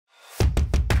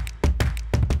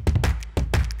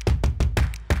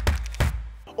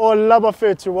Hola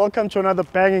Bafethu, welcome to another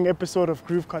banging episode of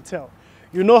Groove Cartel.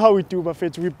 You know how we do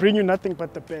Bafethu, we bring you nothing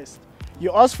but the best.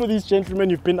 You asked for these gentlemen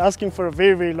you've been asking for a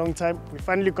very, very long time. We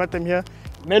finally got them here.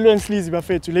 Mellow and Sleazy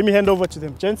Bafethu. Let me hand over to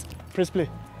them. Gents, press play.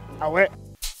 Away.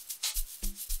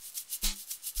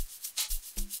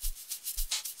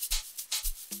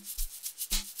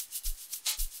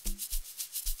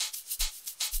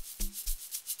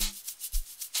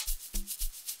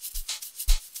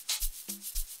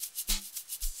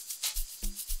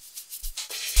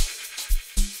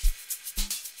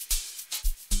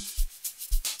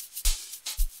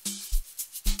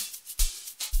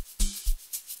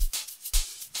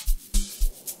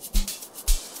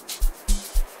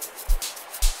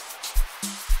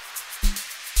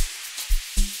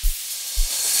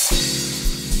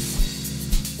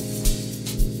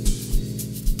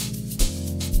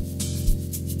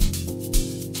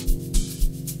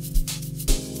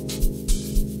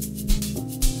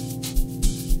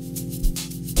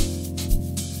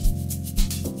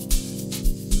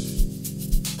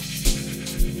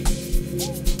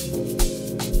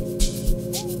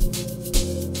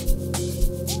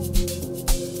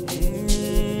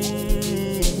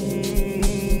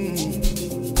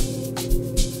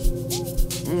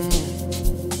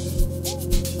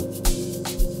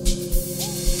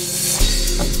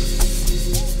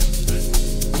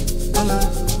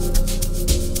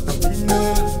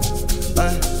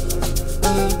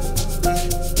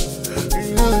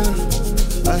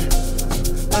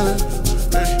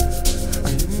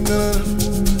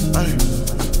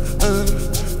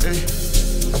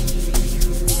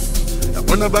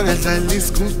 Bangadlala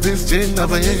isikhuthi njena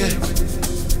bayeke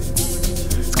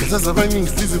Sikhathi abaningi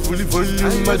sizivula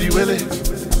ivolume madiwele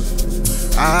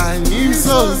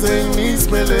Angisoze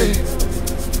ngisimele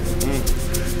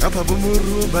Apha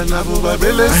bomuruba nabo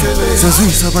babelesele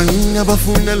Sazwisa abaningi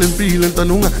abafuna lempilo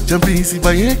ntanunga Jampisi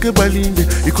bayeke balinde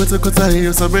Ikhotha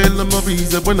eyo sabela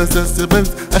mabiza Bona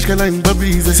siyasebenza ashkala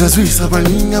inbabize Sazwisa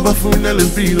abaningi abafuna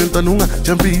lempilo ntanunga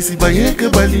Jampisi bayeke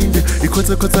balinde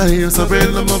Ikhotha eyo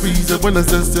sabela mabiza Bona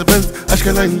siyasebenza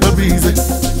ashkala inbabize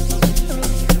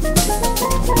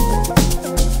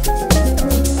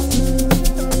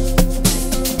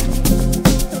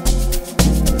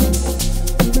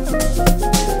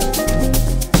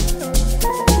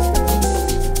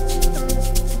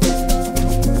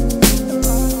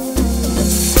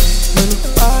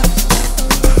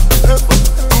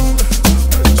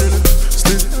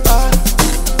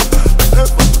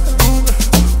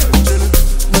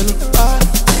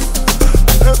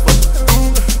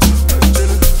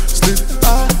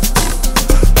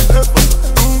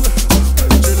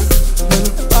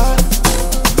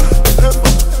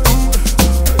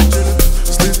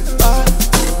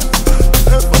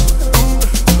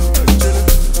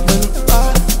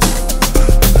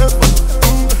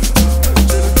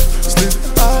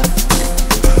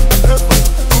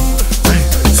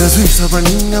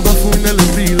Abaningi abafuna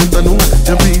lempilo ntanunga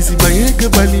Jampisi bayeke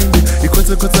balinde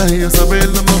Ikhotha eyo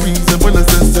sabela mabiza Bona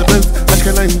siyasebenza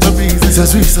ashkala inbabize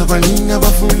Siyazwisa abaningi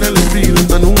abafuna lempilo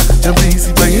ntanunga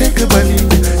Jampisi bayeke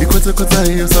balinde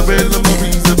Ikhotha eyo sabela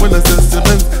mabiza Bona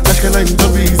siyasebenza ashkala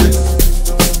inbabize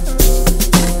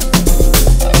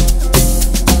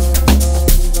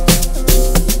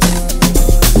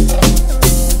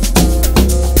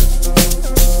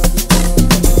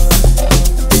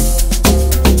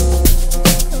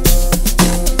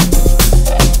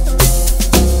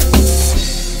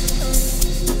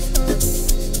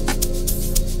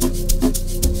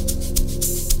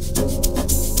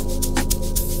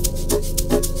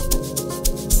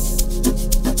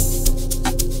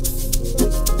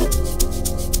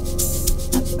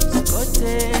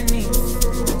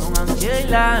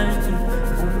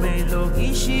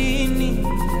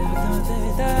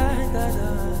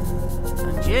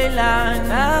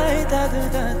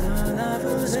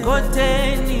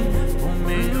Skoteni,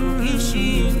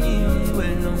 umilungishini,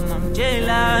 wena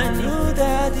ungamjelani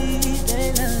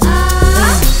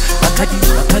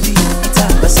Bakadi, ita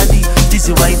basadi,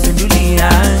 dizi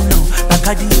wayiphenduliano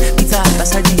Bakadi, ita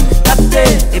basadi, kapte,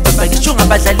 ebaba gishunga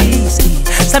badlalisi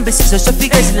Sambe sizo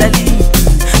sofika ezilali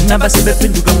Naba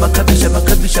sebephenduka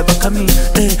makhabisha bakami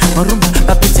Marumba,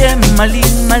 baphethe mali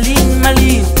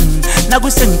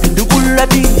Nagusengiphendukula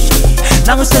bish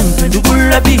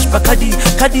Bakadi,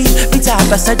 ita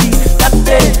basadi,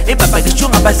 kapte, ebaba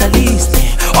gishunga badlalisi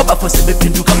Oba for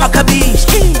sebephenduka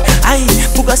makhabishi Ay,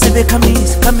 buka sebe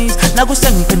kamis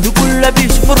Nagusengiphendukula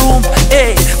bish Marumba,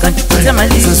 kanti phethe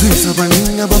mali Sazwisa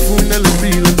abaningi abafuna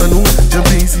lempilo ntanunga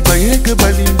Jampisi bayeke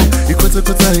balinde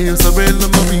Ikhotha eyo sabela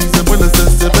mabiza Bona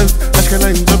siyasebenza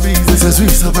ashkala ingabize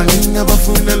siyazwisa baningi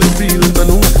abafuna lempilo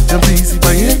ntanunga jambisi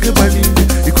bayeke balinde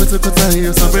ikhotha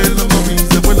iyo sabela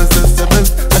mabize bona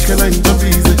siyasebenza ashkala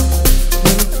ingabize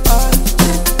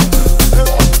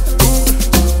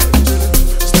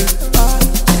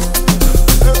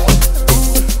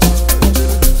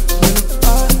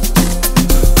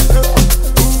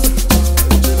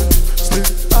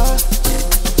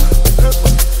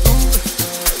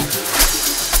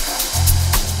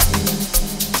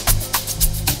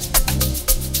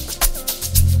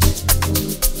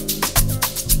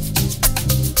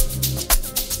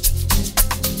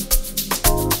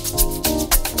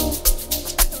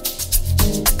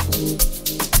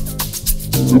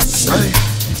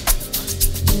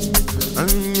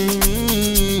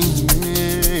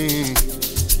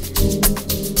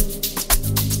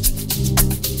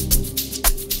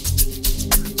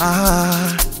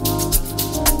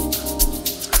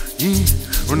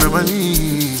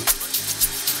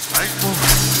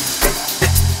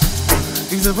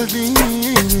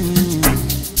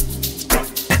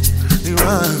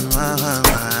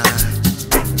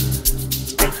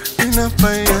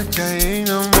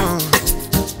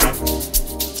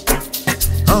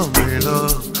Oh, Mellow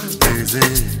le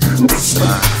Sleazy.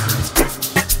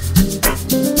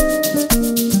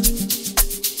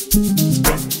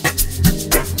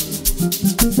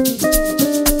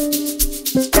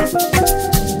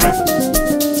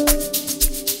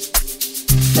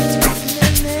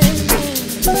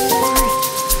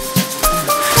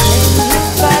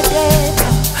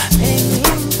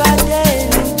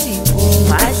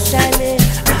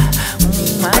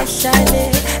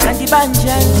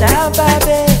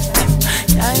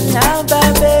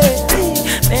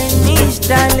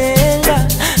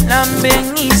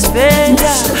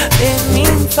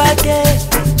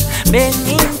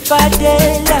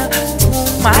 Benimfadela,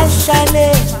 umashale,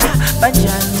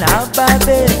 banjana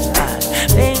babe,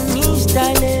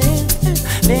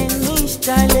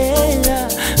 benistalela,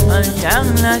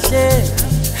 manjana she,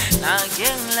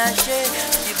 nagengla she,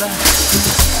 diba.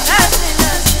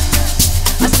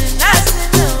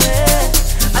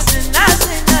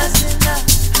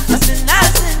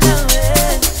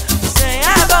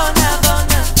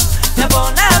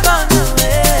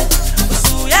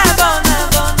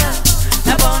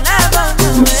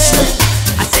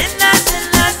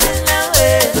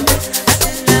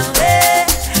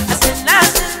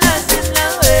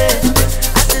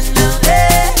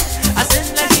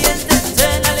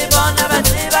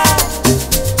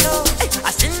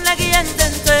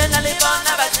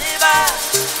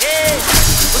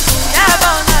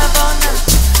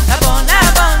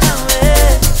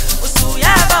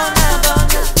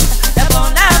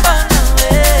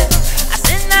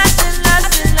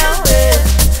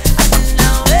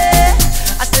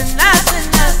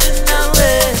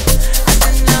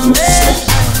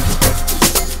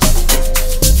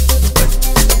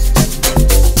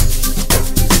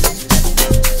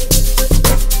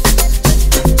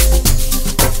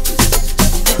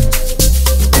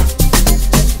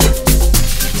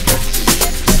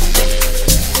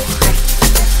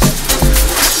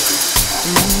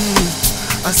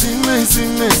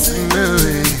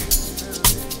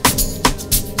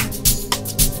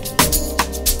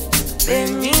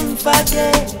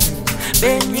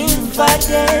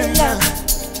 Benimfadela.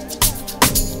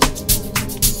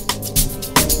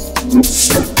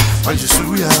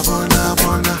 Anjisuya bona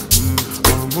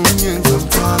omunye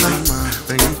ngizomthwala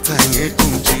bengithange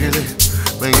kumjikele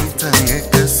bengithange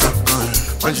esakol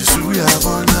anjisuya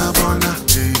bona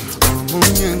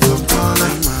omunye ngizomthwala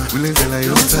kulendlela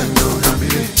yothando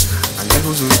hambile angeke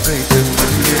uzuphethe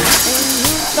ngibile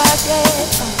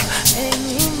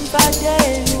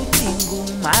Benimfadela uthi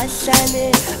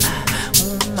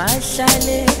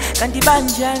umahlale kanti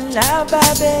banjani laba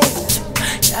bethu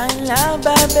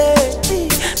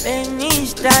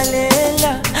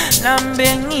benistalela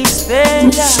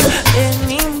nambengisvela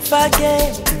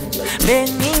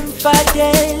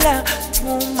benimfadela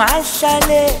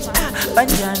umahlale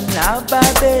banjani laba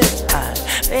bethu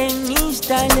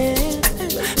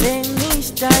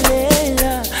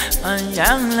benistalela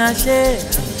anjanglahle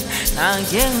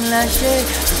nangenglahle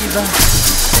diba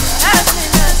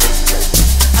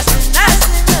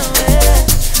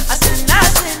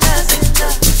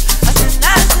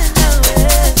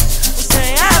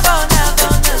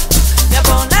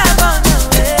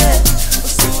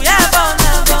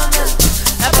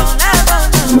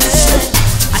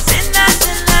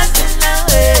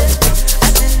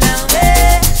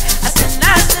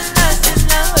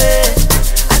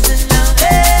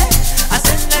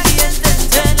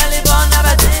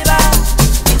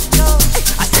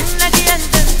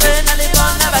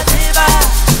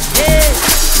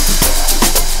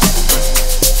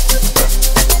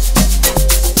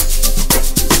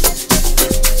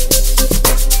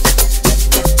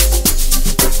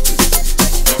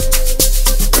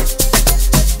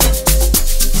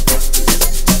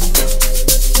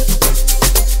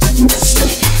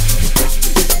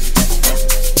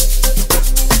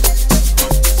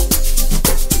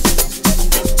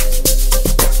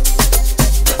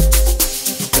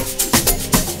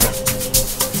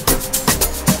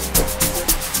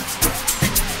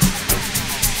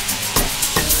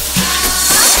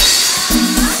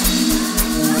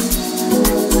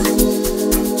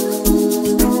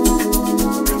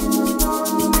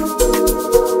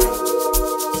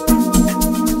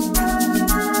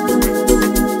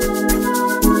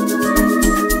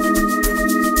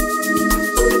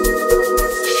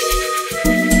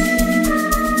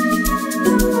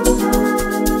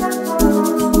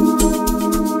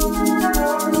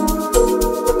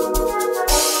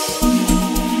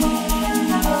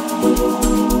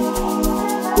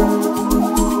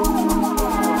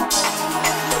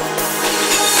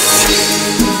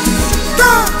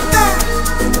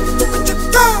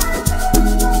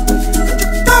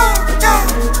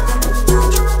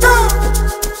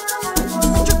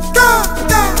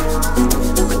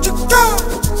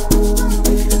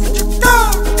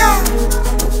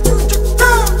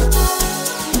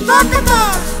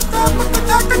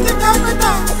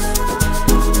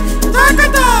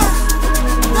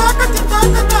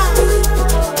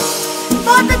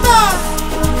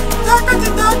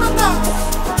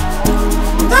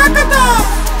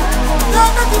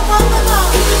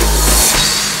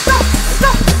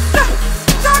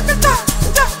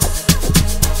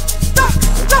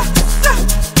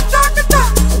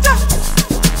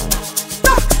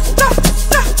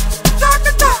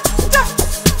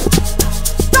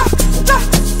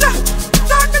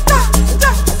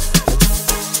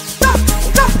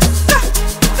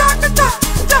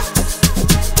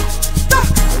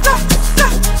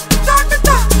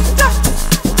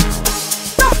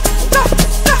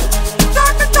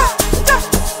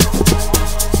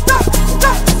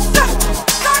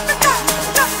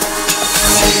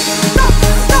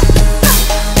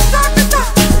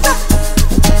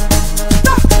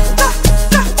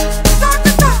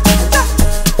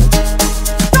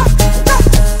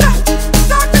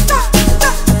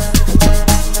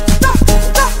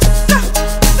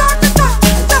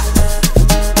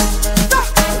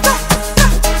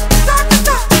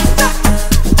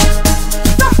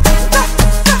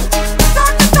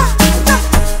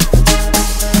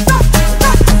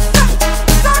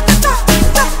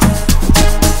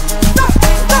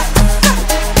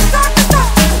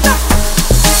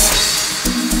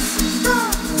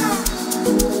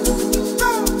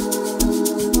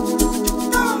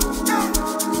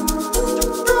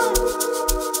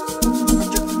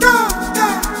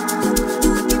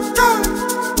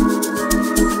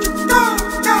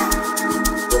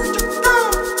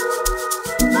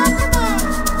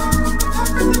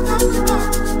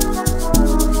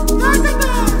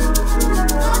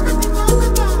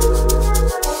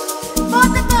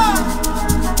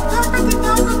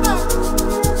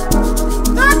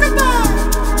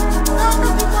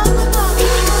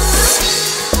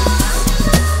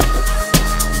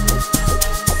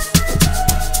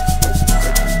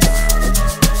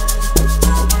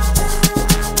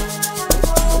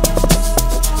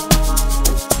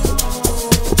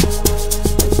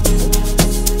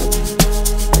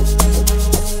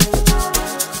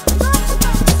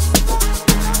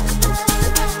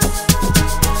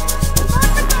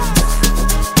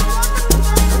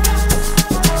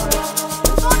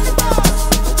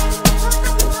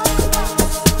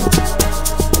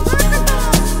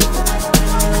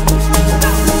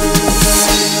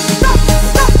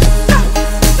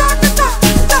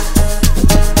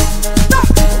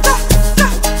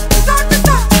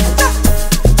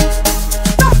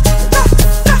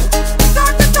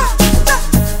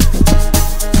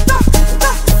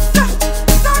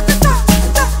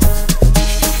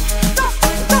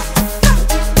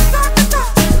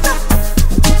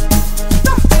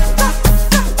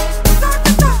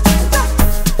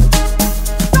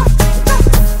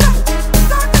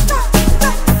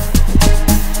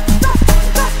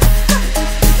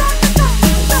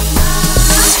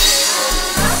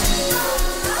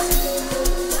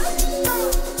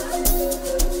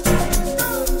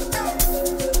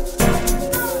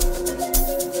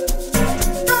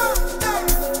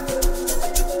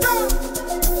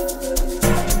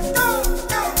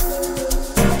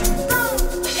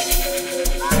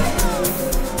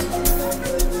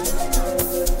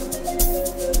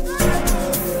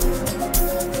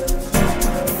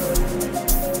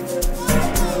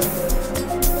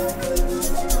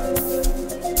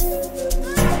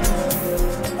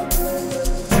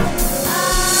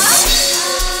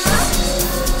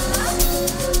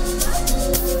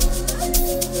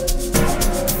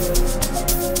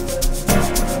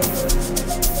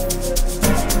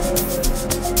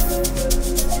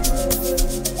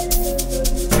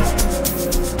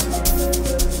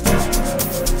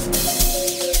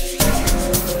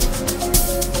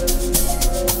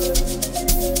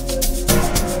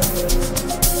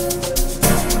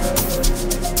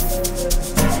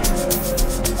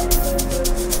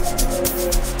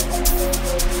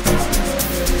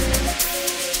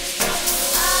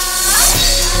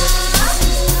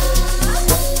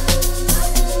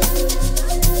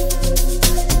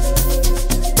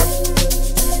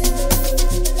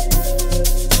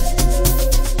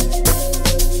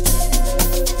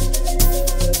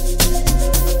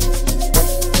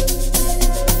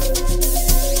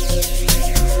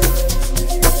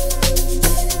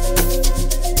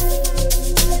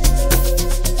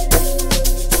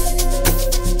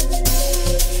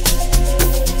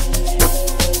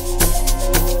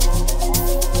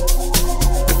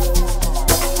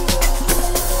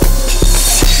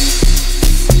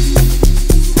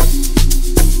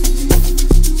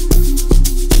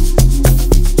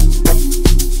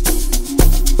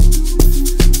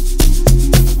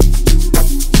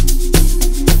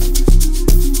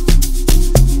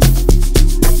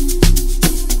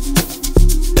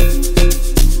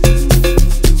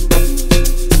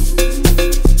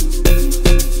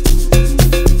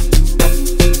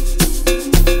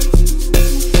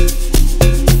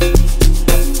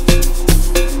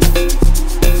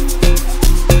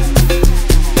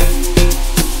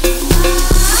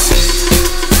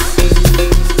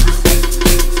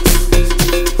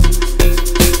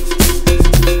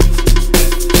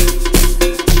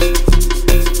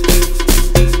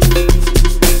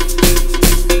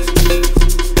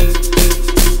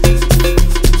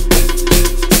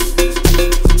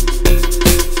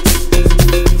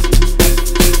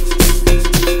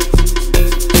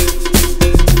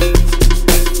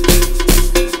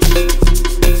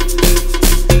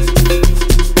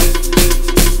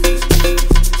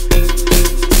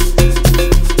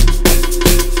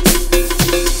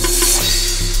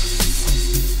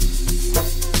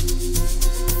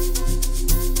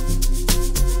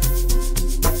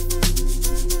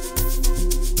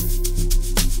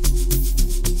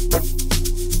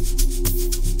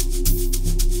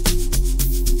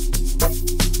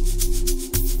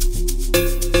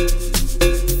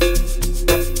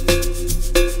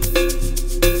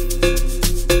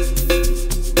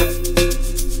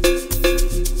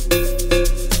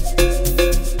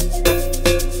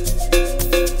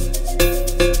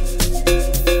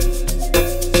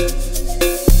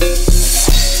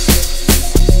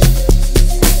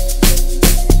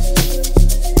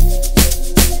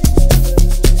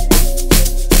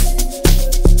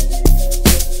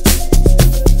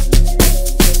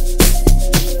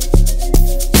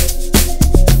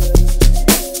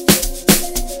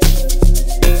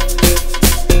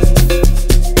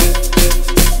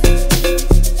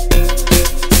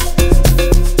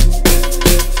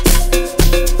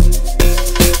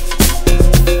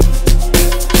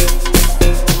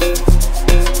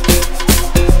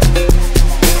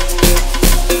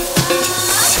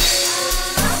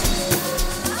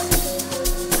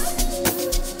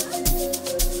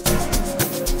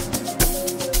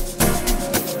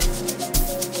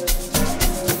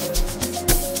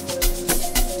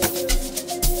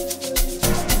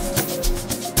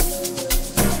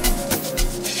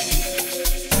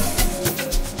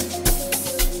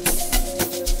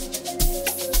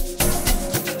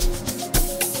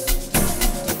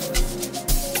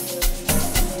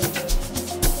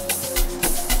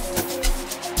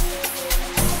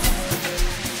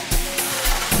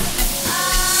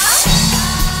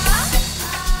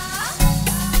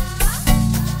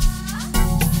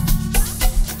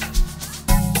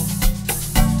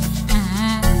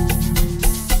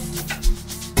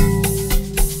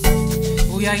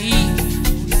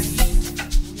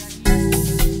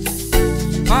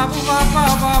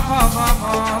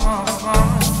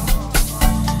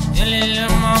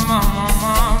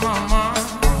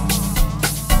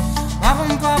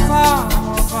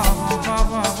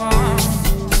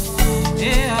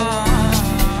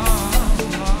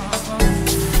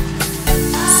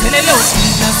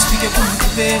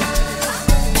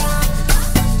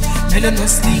Mellow le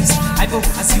Sleazy, I go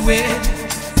as you wear.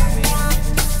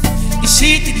 The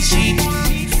sheet,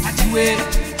 I do it.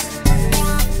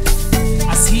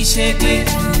 I see shake it,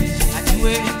 I do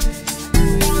it.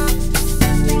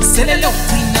 Sell a low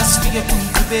clean as we get on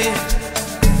the bed.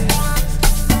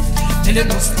 Mellow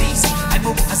le Sleazy, I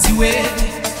go as you wear.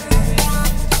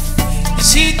 The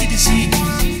sheet,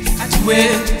 I do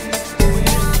it.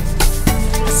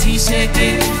 I see shake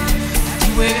it, I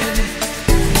do it.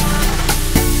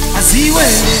 I see where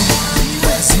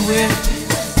I see where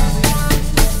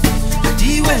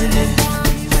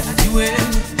I do it,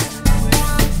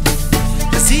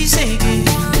 I see shake it,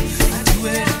 I do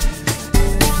it,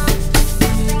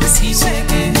 I see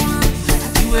shake it, I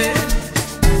do it,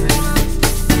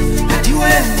 I do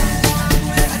it,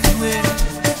 I do it,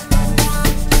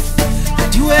 I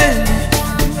do it,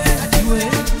 I do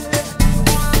it,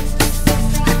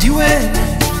 I do it.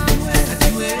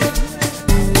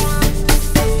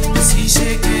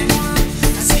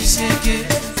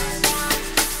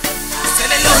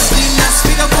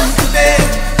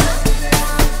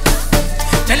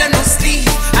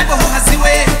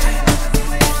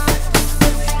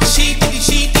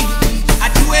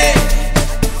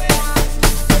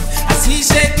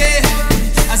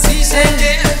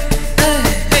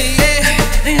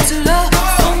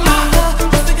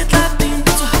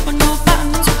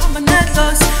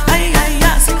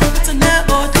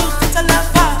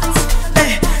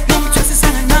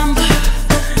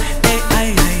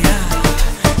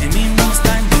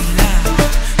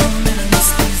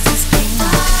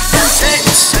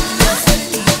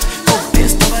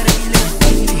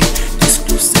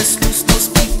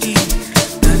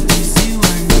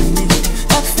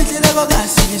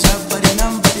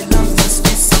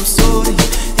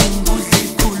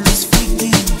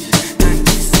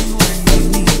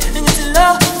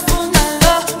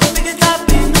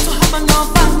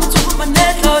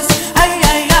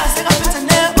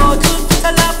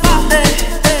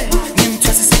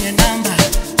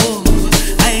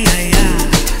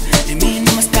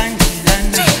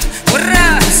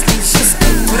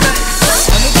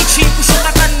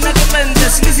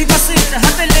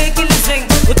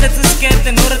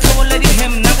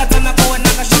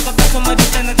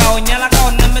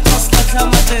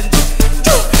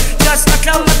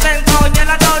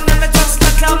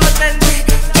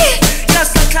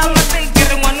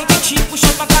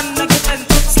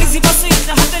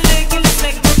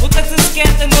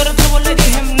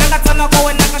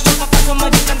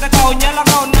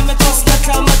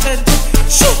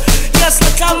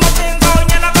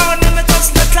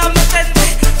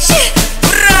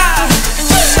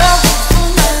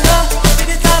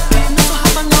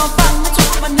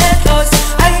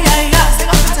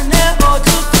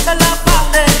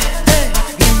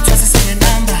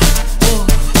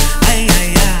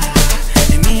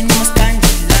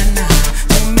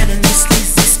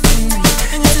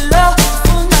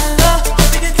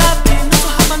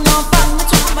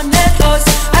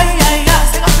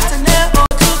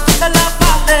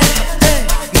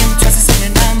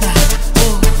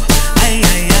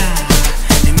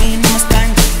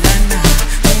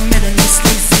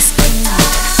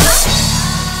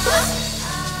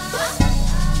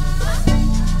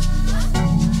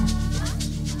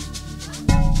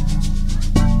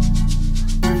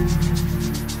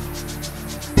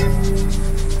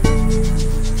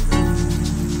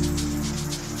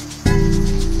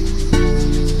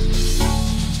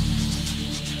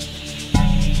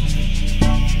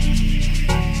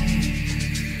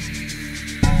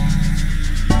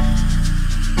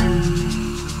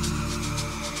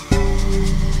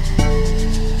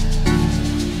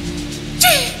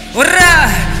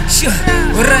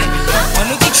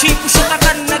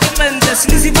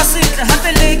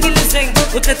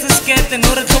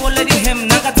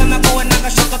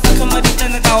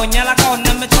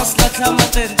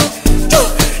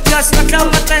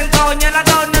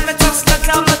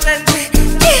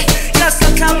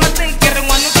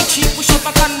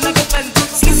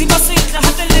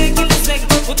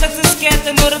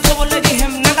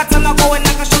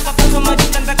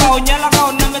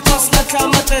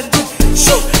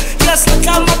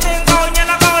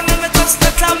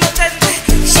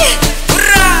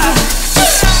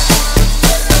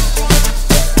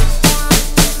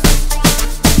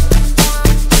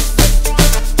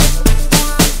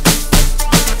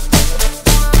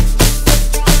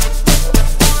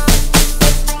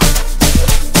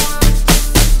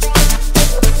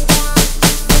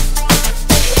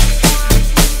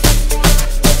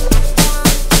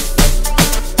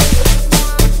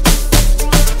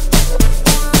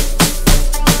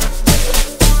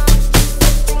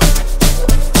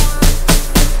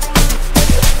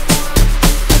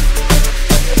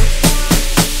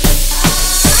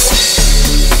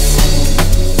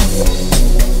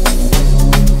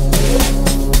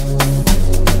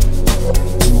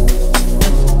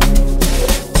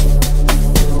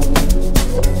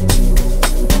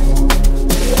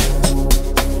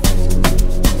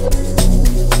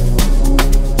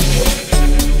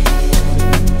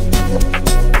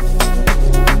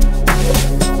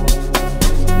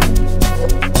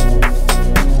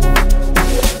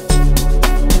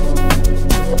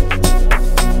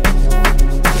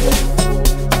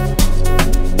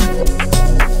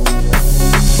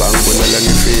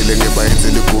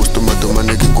 bayenzele ghost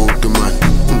madomane ke gold man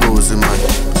ngozi man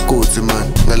gozi man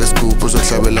ngalescoop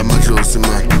uzohlabela amadlozi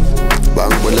man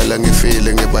bangibulala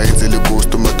ngifile ngebayenzele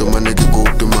ghost madomane ke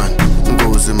gold man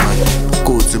ngozi man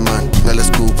gozi man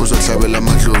ngalescoop uzohlabela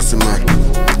amadlozi man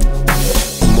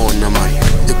umona man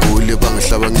egoli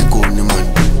bangihlaba ngigoni man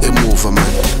emuva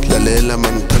man lalela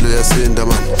man thalo yasinda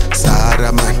man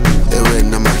Sahara man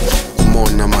ewena man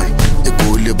umona man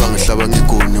egoli bangihlaba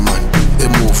ngigoni man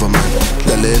emuva man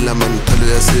lalela man thalo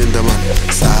yasinda man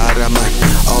Sahara man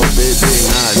awu baby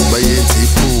ngazi bayenza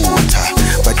iphutha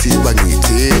bathi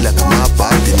bangithela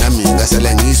ngamabhadi nami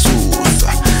ngasala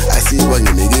ngisusa asiba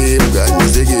ngineke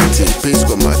ngizekethi phezu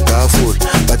kwamatafula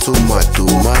bathi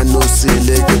umadumane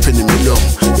osileke pheni imilomo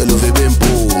yalove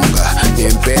bempunga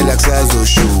ngempela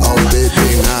kusazoshuka awu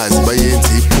baby ngazi bayenza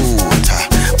iphutha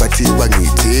bathi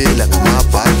bangithela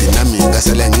ngamabhadi nami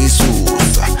ngasala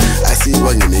ngisusa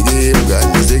asiba ngineke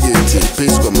ngizekethi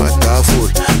phezu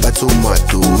kwamatafula bathi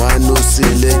umadumane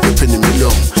osileke pheni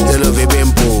imilomo yalove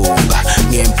bempunga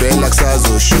ngempela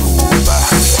kusazoshuka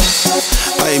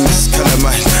I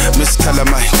Miss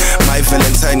Calamine, my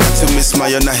Valentine got to miss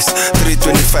mayonnaise.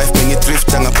 325 being it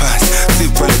drift and a pass.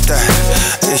 Tip on the time.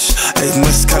 Ish, hey,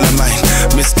 Miss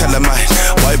Calamine.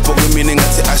 Why bogey meaning at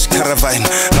the ash caravan?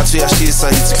 Not to Yashisa,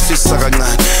 it's fish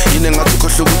saganan. In a to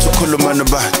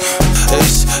Kulumanoban.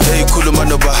 Ish, hey,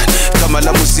 Kulumanoban.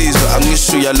 Kamala Musizo, I'm used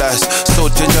to your last. So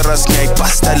dangerous, night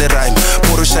past alle rhyme.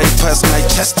 Porusha pass my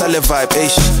chest alle vibe.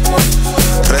 Ish,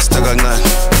 rest aganan.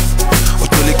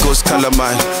 Holy Ghost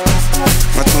Calamine,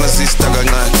 Matuna sister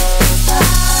Gangan.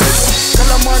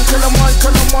 Calamine, it's a man,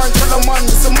 Nelakan,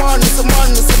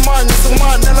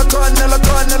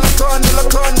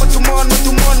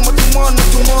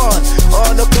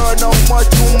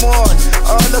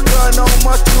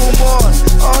 Matuman.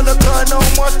 All the car now,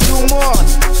 Matuman.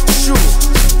 Shoot.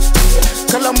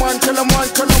 Calamine, it's a man,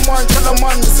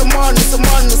 Nelakan,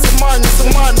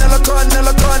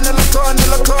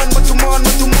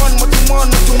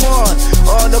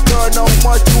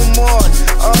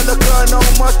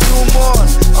 Matuman.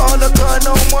 All the car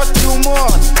now,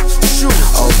 Matuman. Shoot.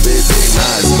 Oh baby,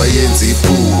 ngazi bayenza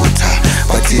iphutha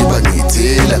bathi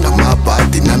bangithela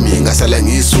ngamabhadi nami ngasala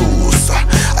ngisusa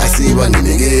asiba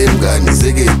ngineke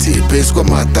ngizekethi phezu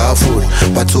kwamatafula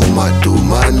bathi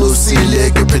umadumane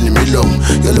osileke pheni imilomo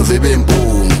yalove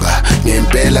bempunga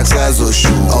ngempela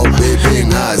kusazoshuka oh baby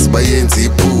ngazi bayenza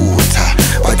iphutha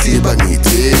bathi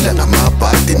bangithela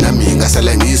ngamabhadi nami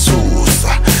ngasala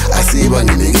ngisusa asiba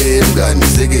ngineke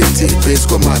ngizekethi phezu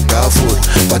kwamatafula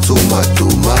bathi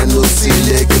umadumane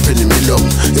osileke pheni imilomo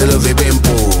yalove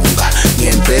bempunga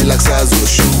ngempela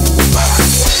kusazoshuka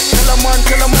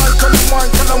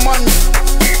Calamine.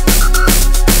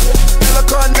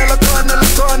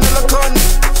 Nelakan.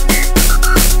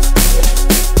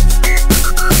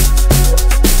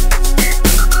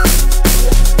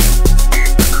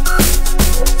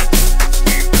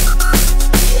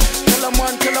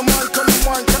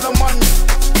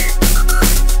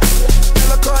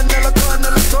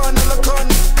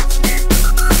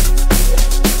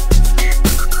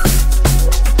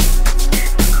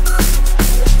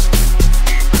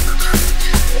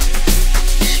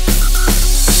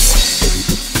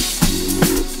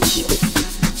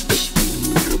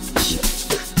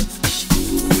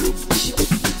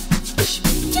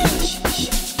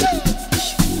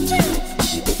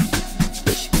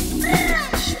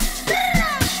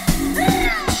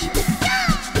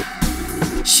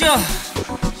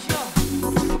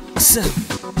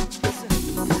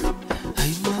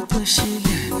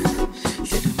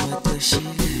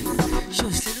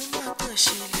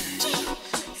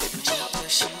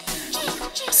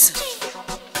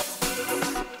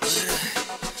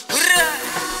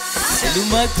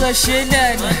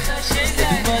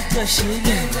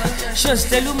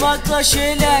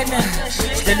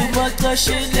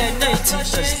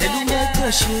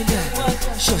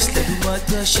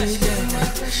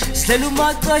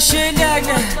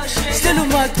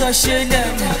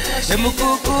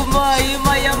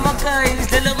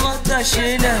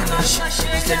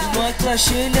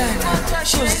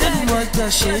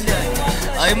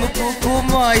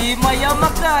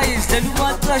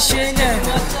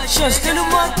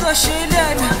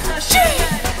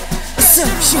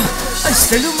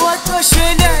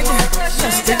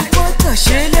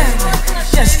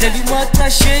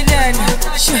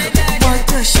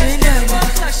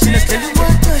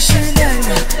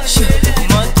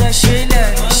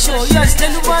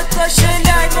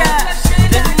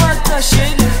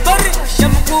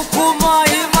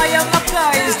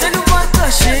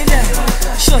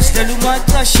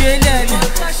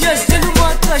 Yes,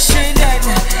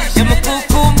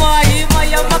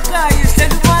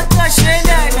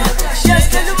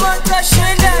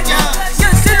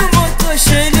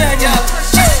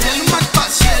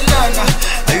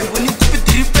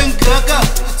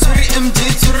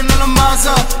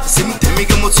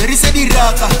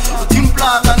 plaka Team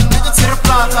plaka, nigga tira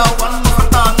plaka One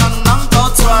mafatana, nang kao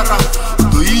twara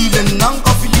Doile, nang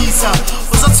kao filisa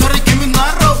Wasa twara kimi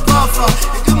ngaro pafa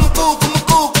Ike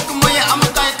mukuku, kumaya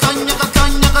amakai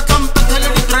Kanyaka, kampatele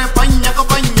di dre Banyaka,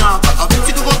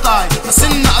 abiti kukotai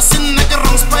Asinna,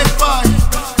 kerong spy pie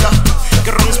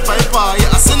Kerong spy pie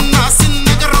Asinna,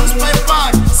 kerong spy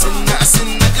pie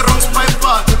Asinna, kerong spy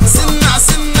pie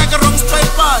Asinna, kerong spy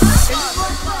pie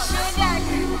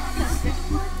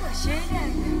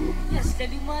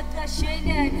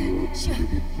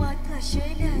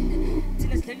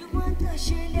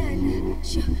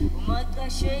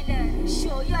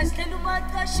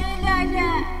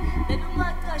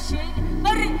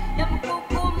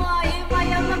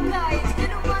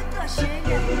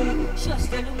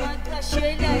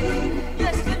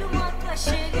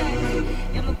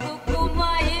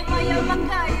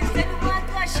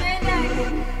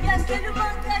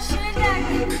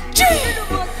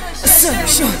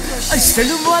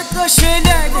Astelumata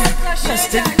shelana,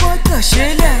 astelumata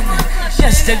shelana,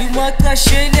 astelumata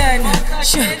shelana,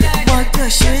 mata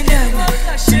shelana,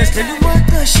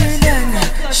 astelumata shelana,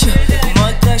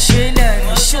 mata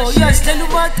shelana, show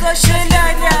astelumata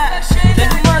shelana,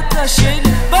 astelumata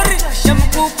shelana, bari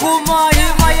yamkukuma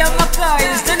maya makai,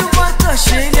 astelumata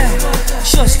shelana,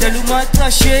 show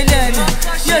astelumata shelana,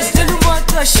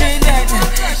 astelumata shelana,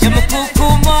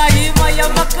 yamkukuma maya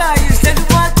makai,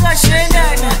 astelumata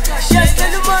shelana. Yes,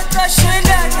 tell you what I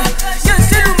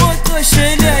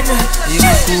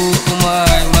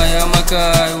Imakukumai, maya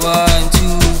makai 1,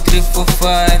 2, 3, 4,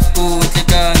 5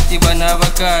 Putlikan, tiba na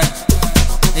bakay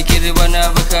Ikiriba na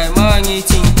bakay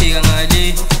Mangiting tigang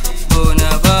ali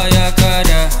Bona baya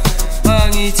kada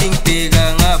Mangiting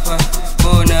tigang apa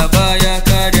Bona baya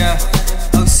kada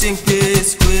Ang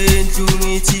singpes Kwentu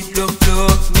ngiti blok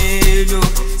Melo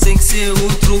Sing se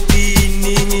utropin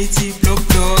Ngiti blok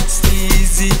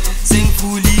Sleazy Sing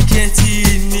fully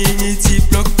ketin Ngiti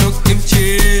blok MJ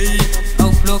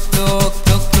Au blok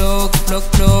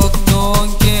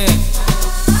Donkey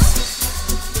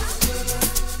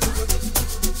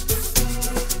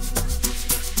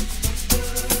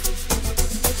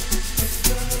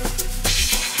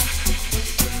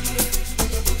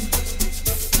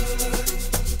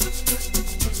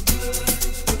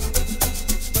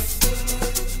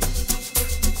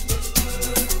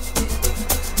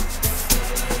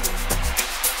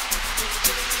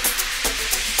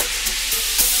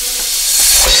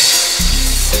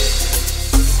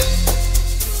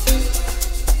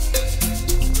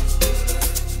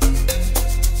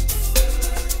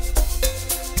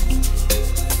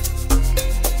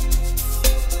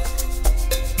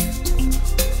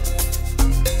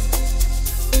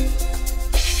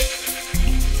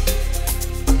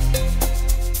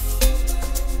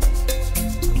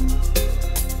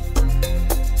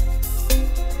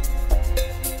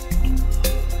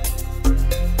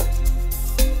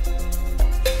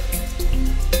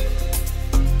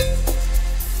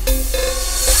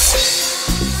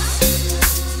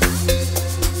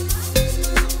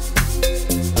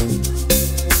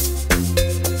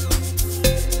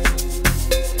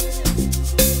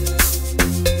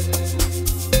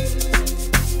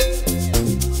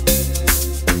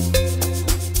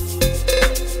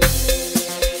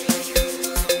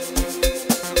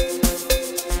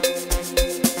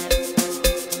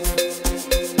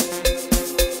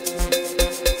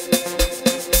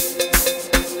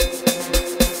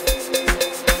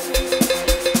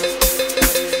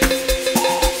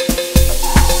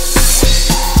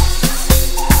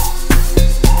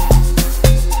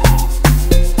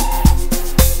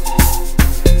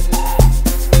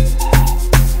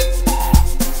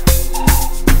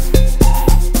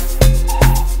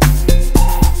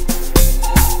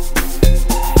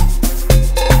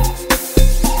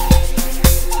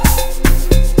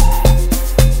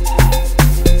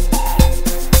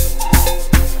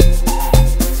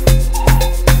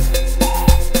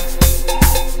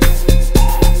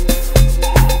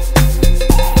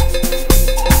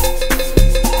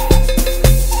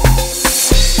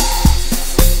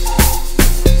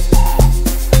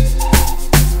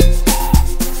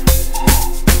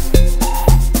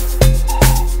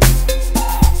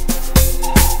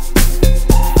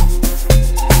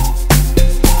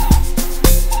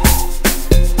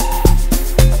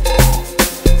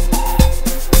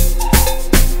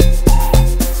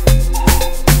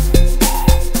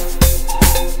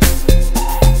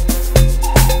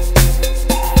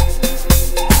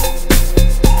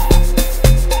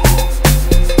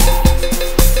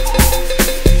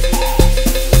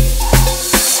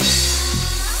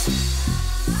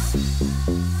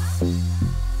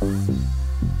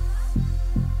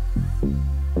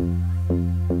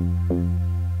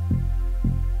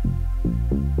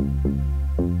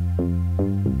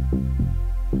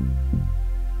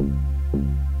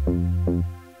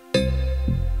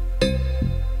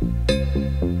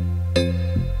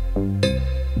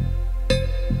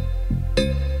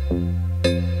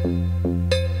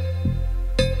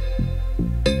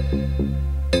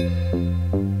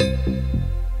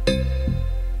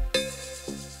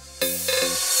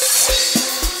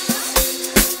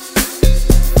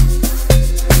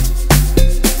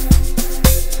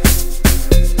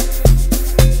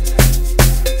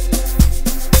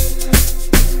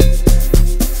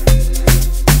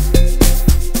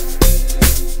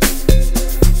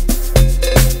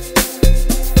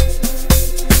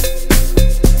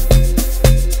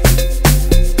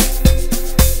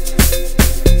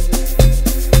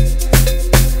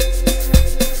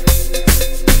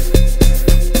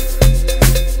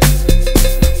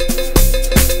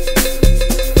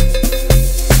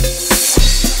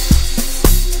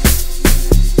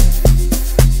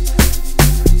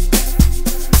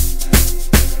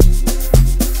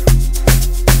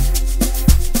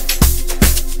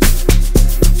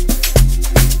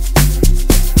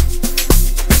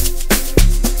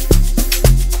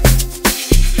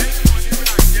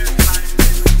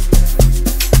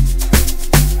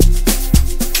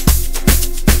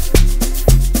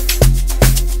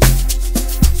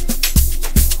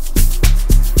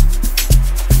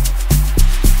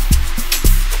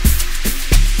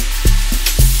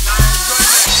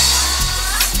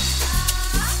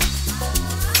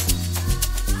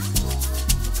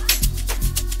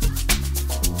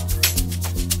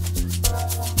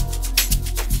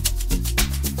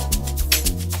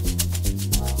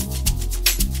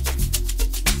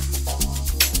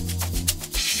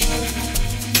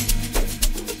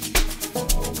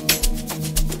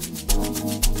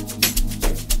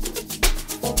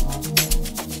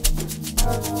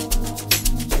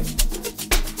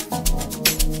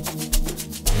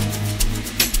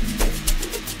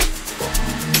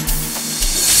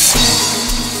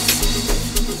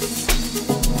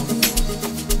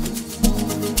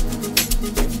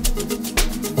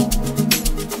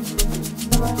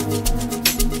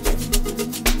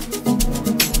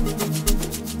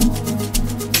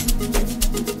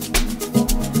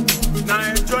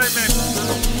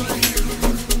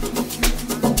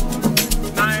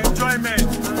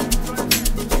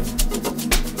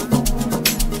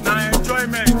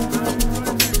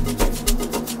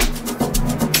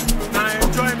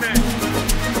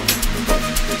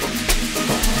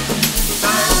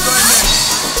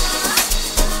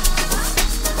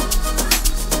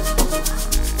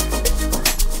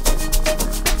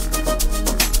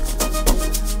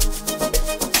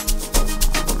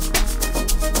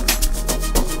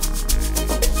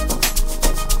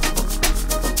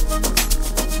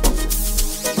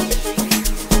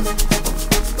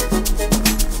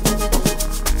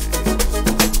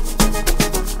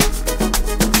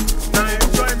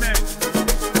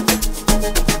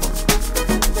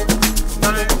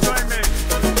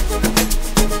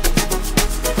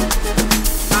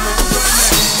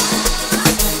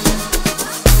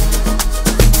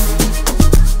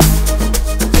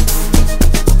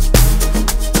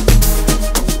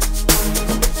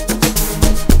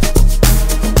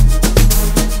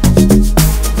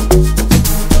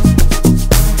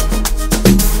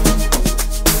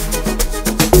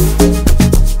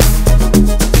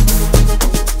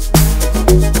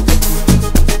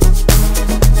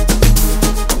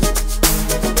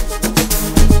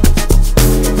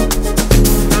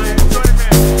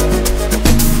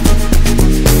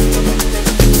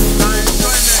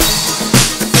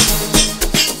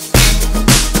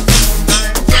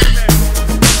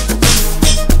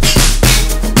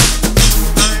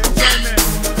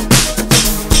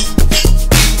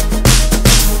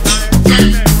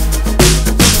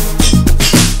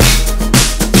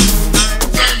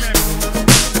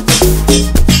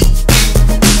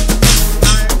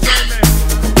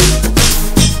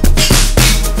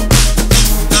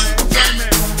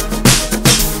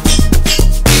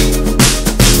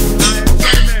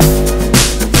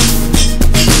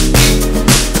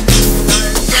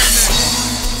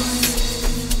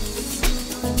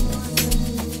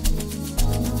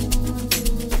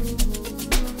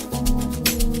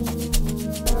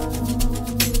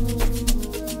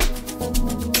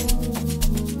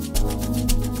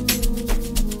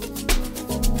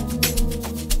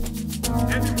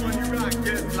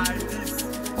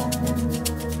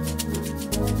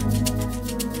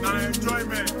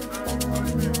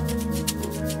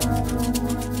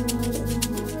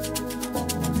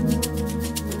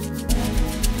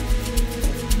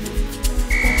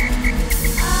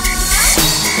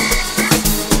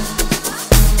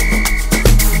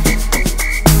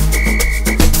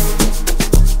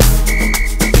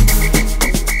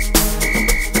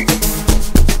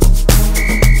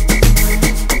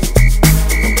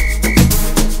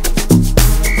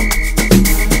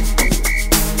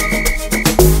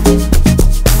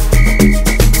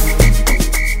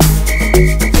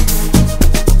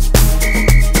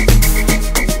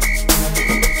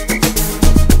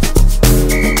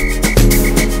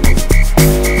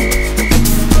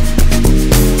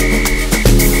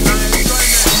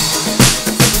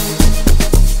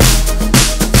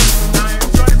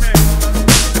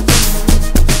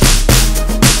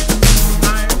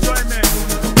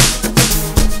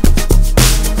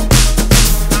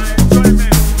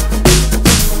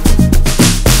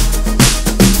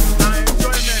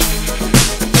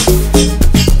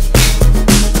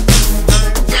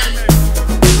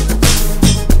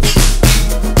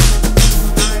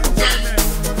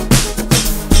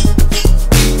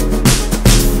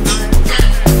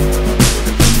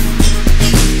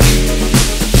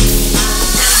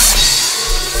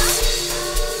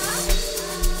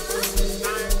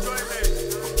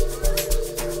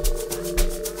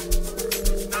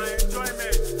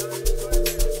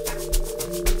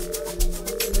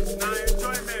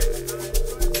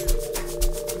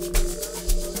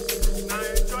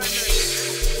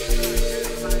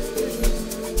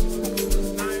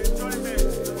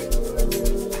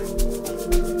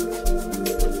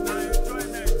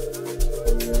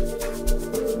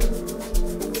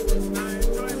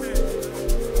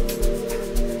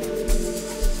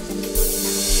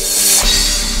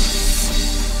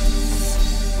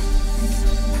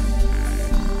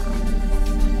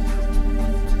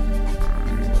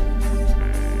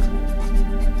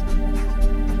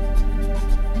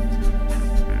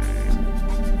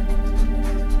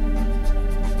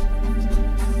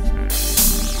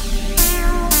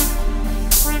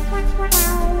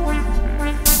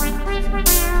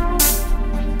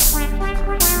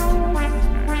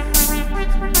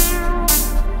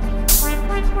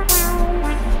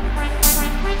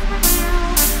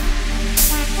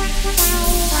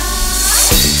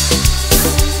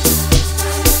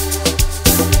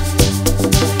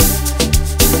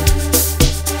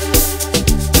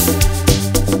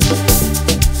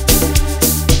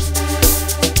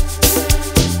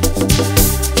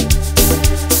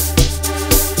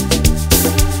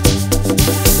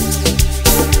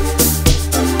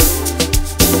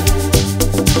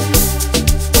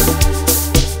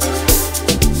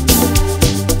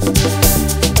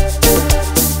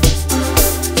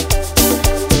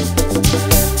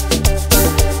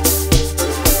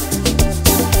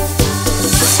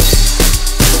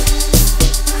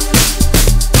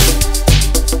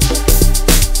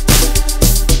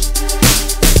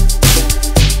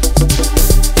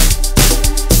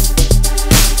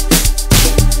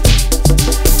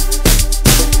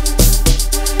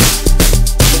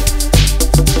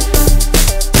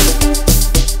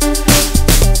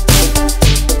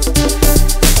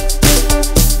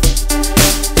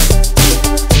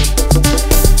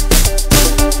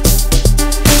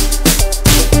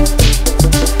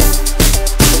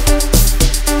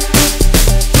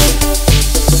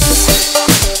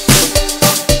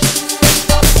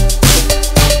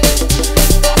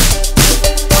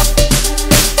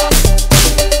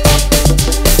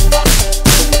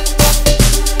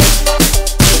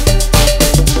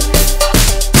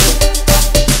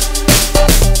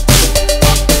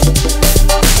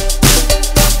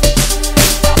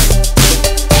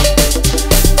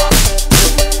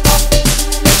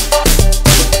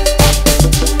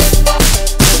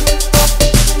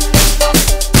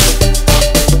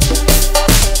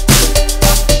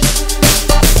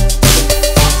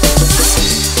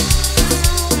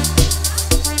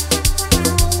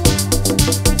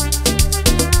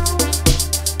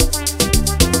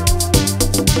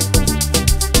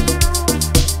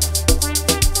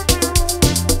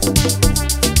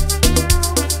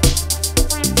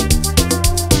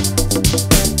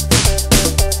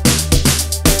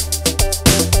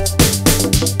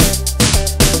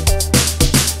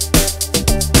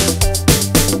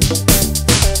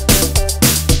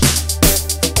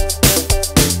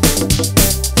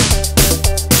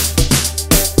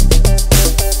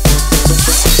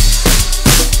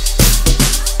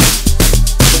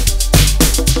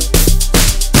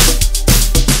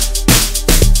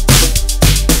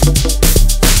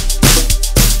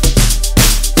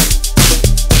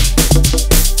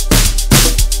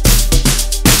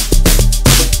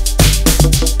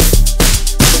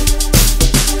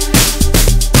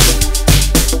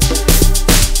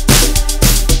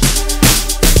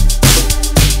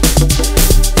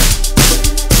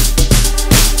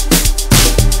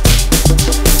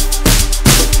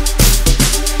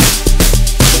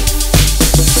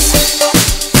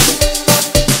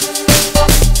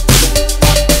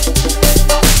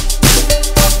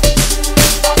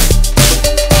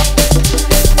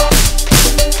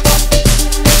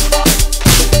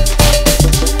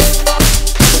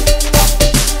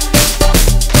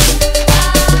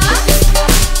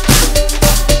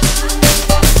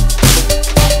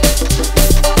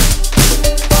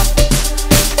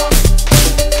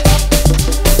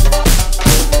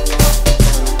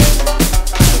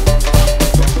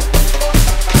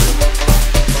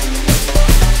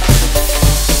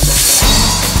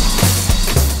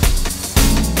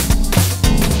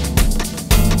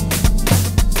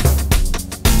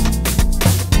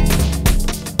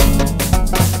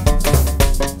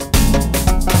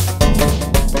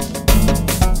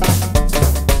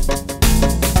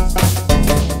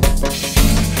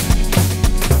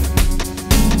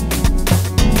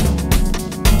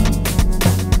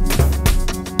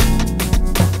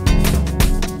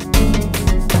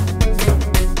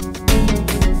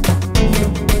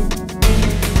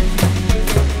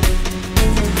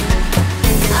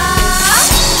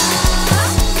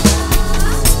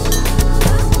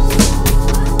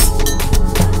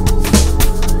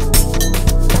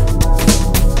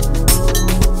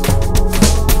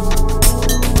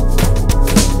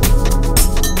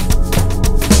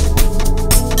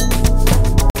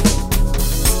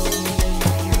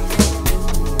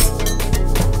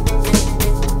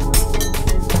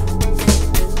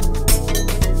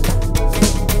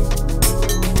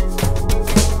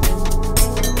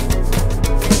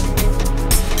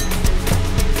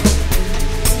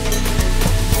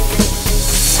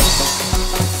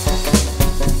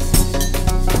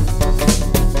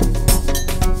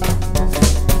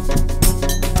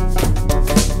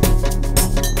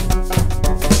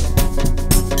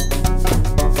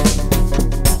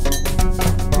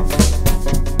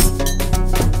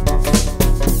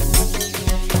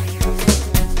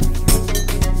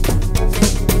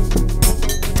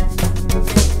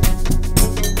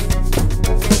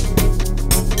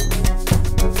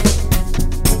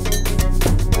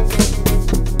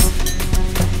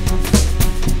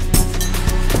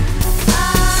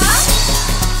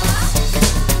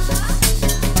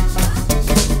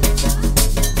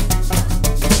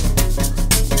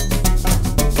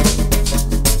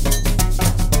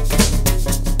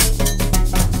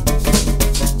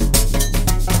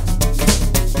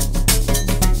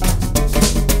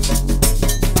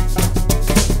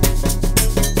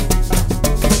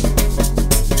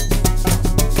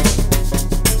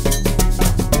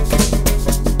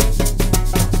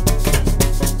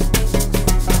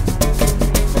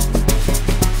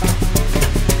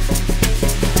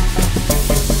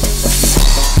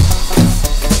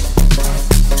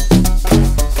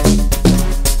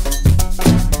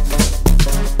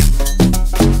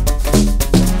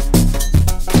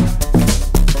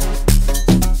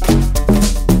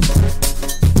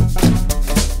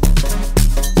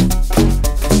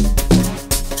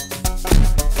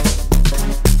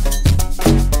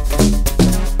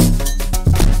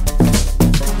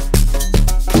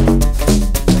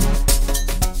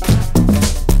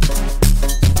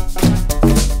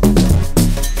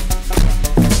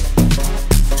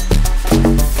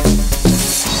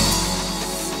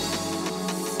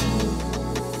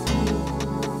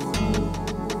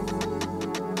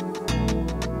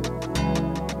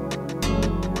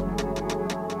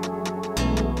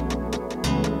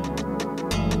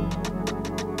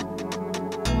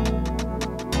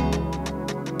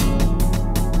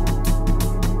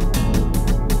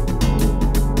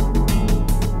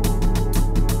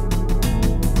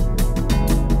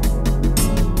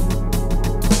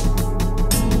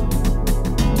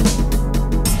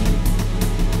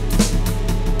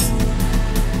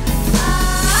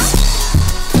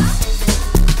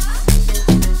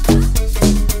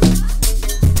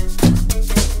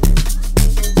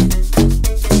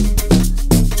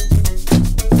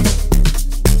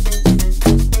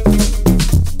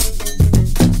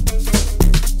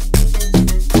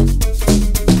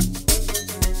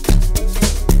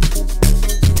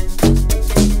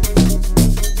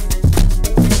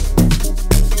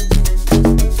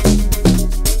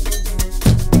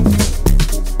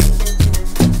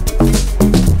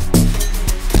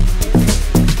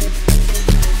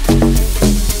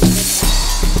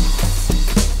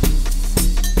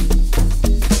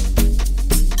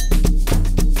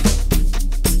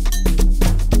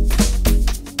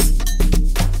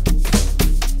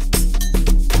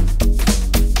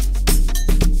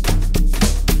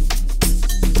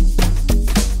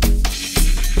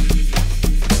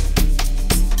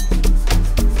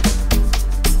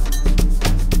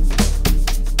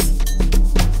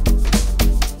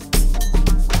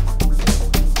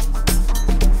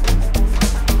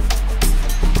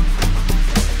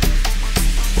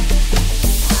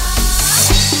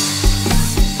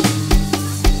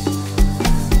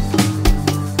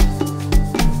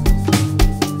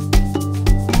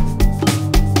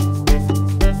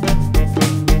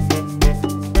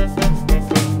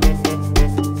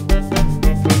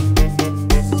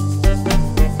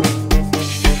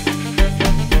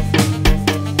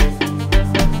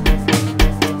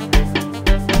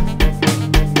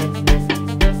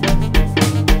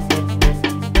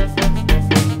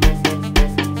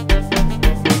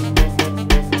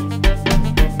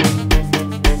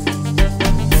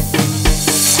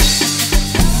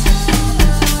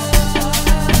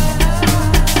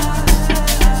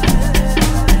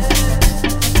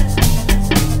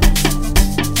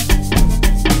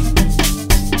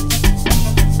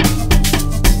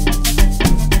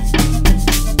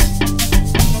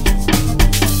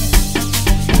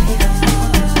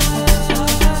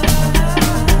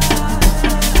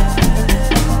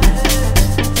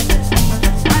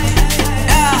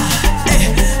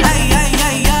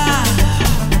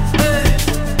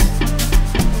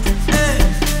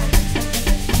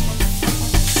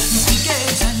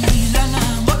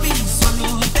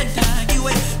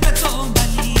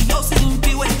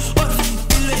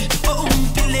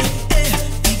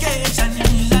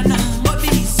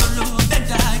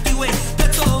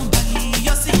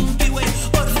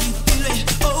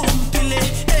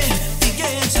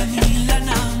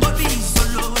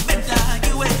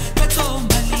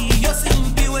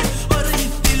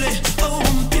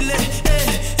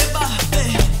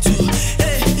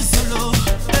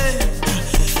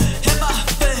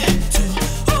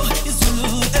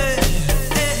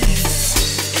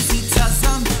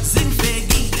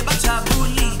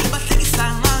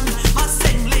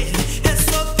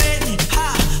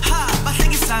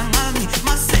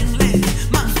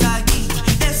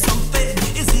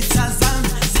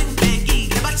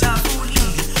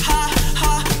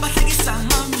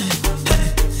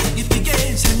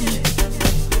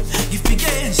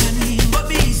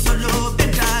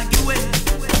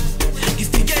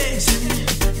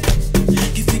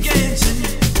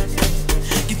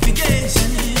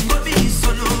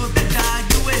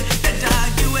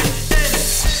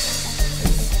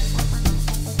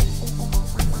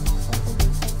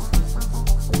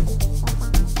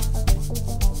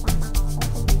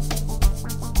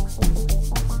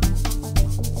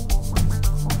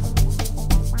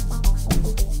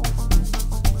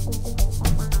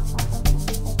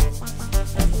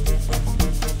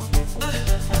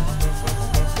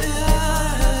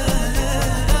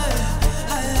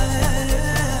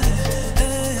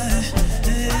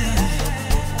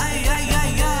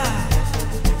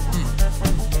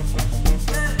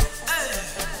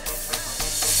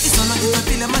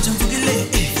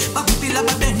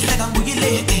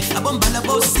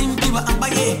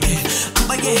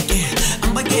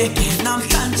angibakeke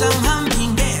namhlanje angihambi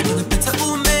ngeke ngiphethe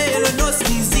uMellow le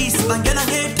Sleazy sibangela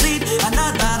nge-treat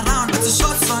another round but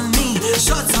shots on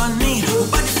me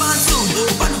ubani bantu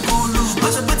ubani nkulu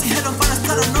manje bathi hello mfana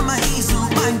sicela noma izu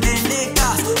ubangene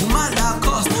gas umala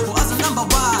cost uaza number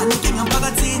 1 inkinga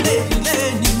mphakathini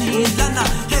nini lana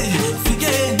hey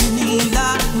fikeni ni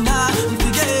lana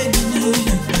fikeni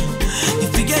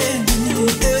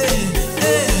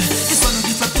isona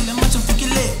ngifakile manje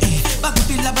mfikile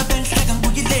bakuphila babenhleka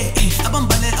ngibukile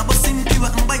abambale abosin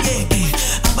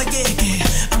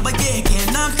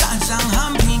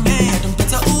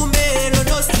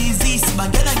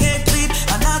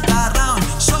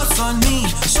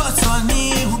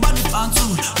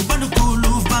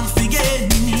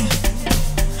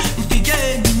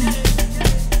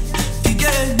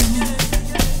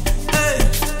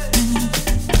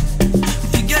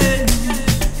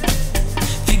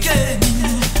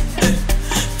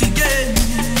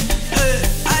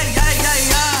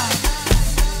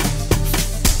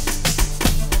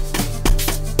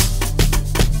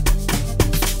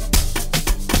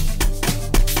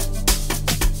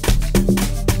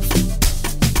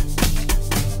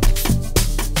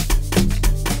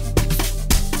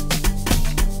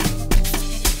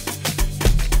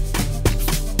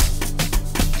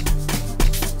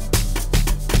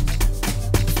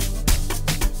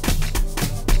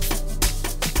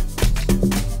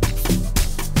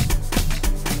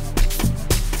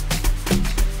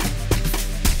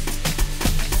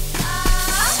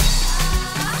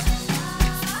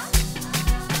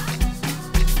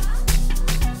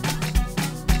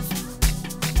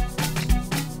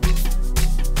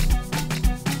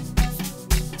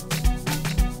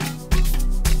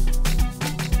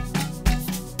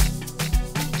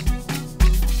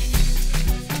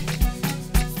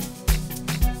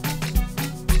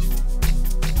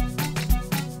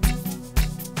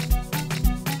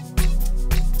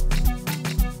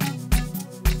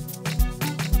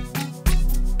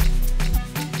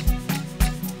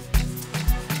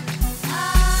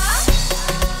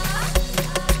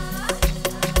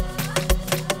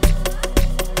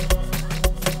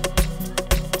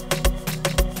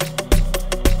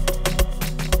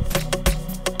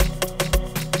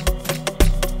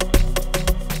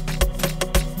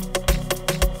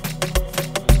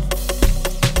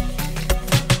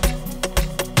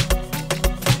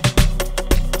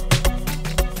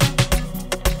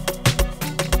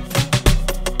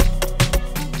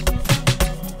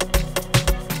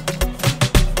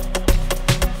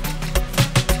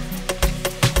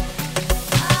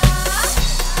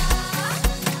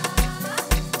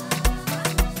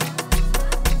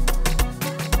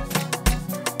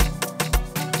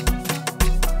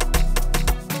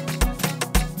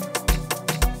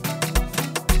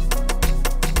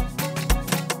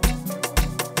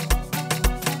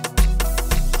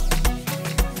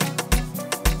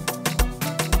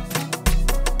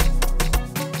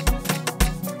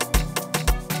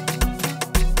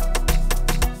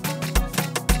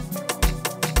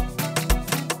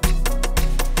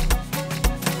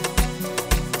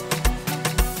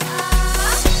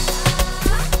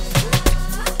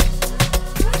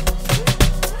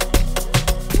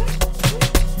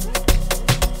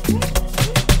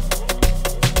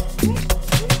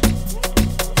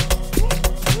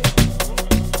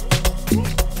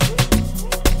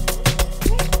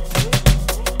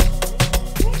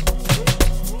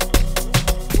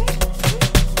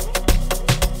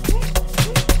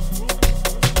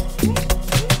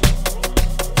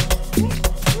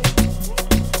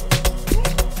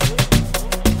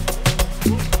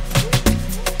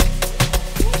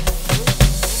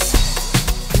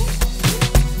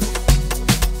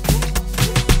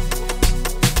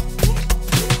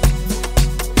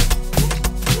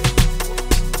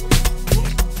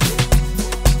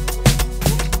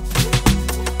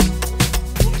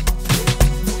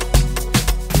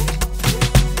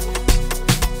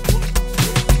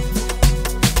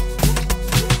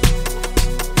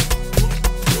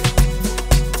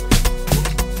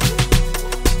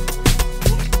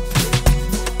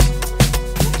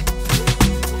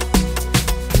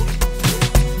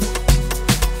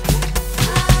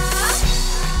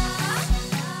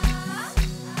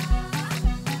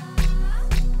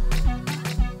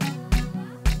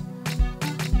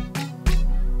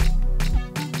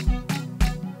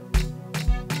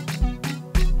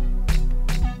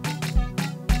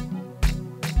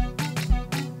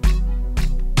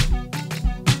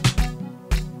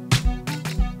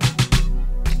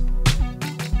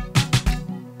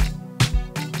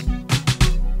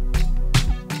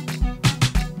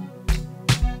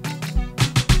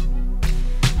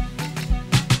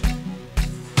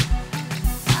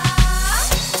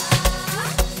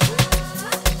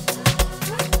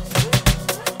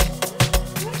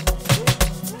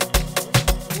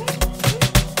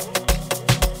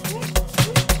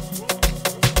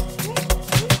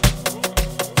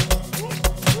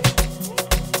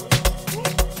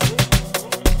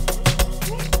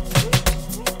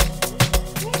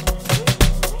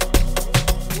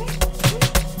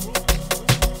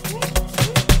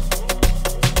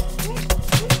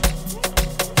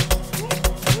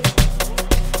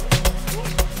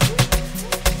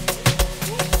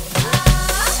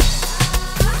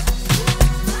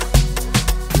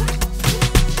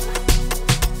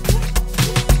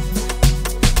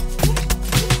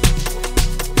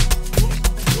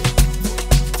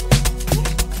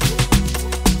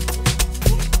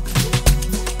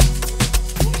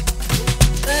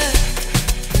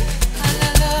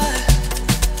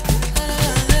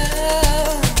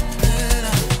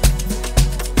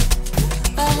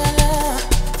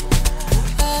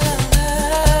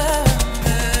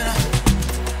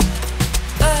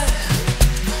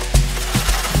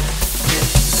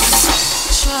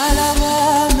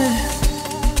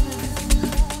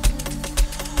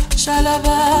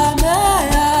Shalabame,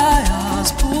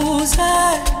 yaspuse,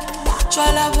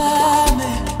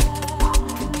 Shalabame,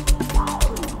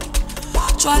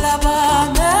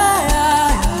 Shalabame,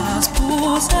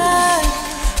 yaspuse,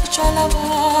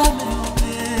 Shalabame,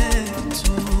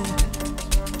 obetu,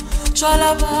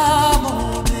 Shalabame,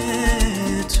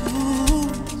 obetu,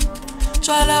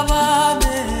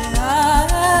 Shalabame,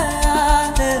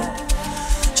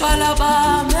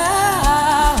 Shalabame,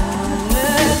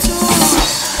 obetu.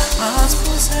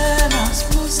 Naspuse,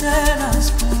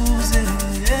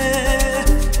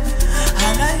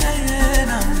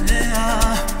 alayayena,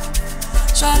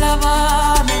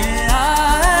 Shalabame,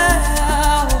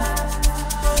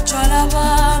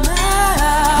 Shalabame,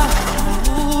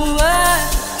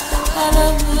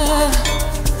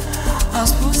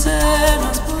 naspuse,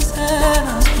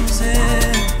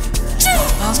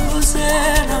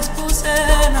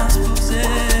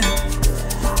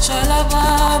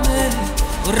 Shalabame.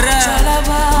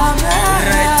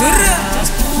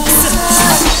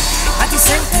 Ati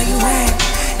senta liwe,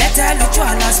 leta luchwa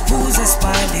spuse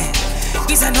spale.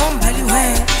 Kisa nomba liwe,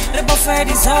 rebo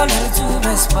fedi solo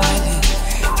rutube spale.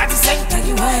 Ati senta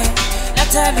liwe,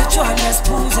 leta luchwa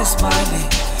spuse spale.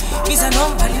 Kisa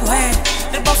nomba liwe,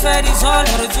 rebo fedi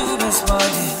solo rutube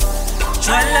spale.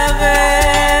 Chwalave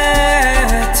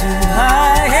tu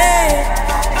hae,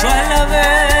 chwalave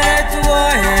tu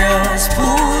oye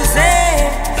spuse.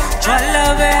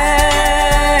 Chwalave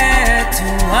tu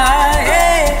hae,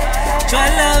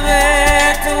 chwalave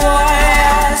tu oye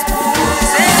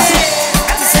spuse.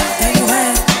 Ati senta liwe,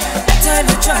 leta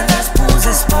luchwa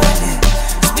spuse spale.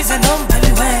 Spisa nomba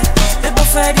liwe, rebo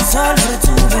fedi solo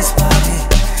rutube spale.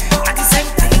 Ati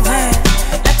senta liwe,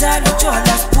 leta luchwa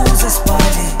spuse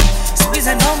spale.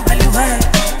 Spisa nomba liwe,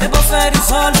 rebo fedi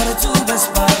solo rutube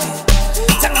spale.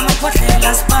 Tanga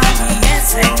mapotlela spale,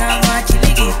 yense ngama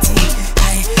chiligiti.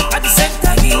 Ati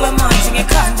senta liwe manje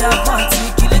ngekhanda phansi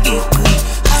kiligiti.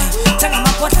 Tanga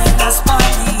mapotlela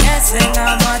spale, yense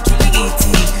ngama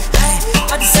chiligiti.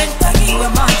 Ati senta liwe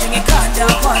manje ngekhanda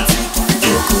phansi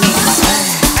kiligiti.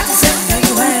 Ati senta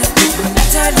liwe,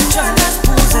 leta luchwa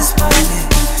spuse spale.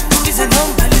 Spisa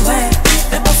nomba liwe,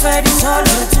 rebo fedi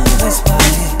solo rutube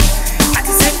spale.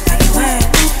 Ati senta liwe,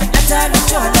 leta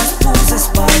luchwa spuse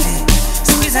spale.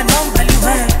 Spisa nomba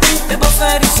liwe, rebo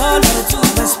fedi solo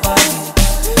rutube spale.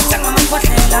 Tanga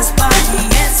mapotlela spale,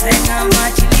 yense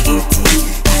ngama chiligiti.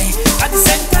 Ati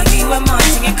senta liwe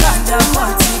manje ngekhanda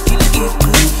phansi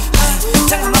kiligiti.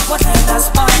 Tanga mapotlela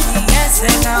spale, yense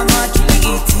ngama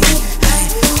chiligiti.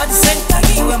 Ati senta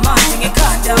liwe manje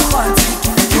ngekhanda phansi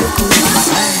kiligiti.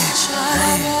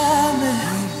 Shalabame,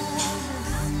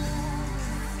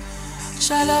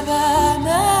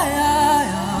 Shalabame,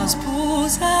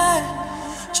 yaspuse,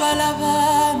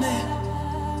 Shalabame,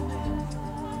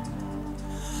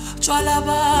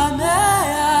 Shalabame,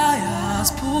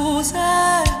 yaspuse,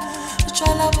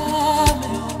 Shalabame,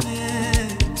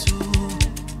 obetu,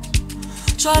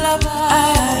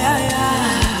 Shalabame,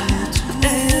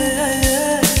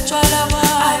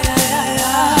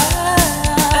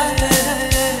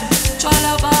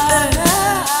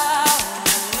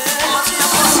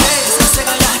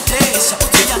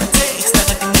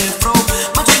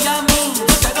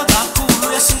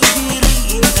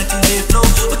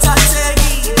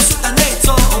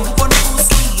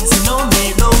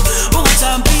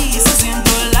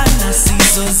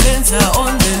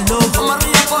 On the low,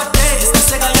 Maria Cortez, the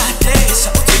Sega Yates,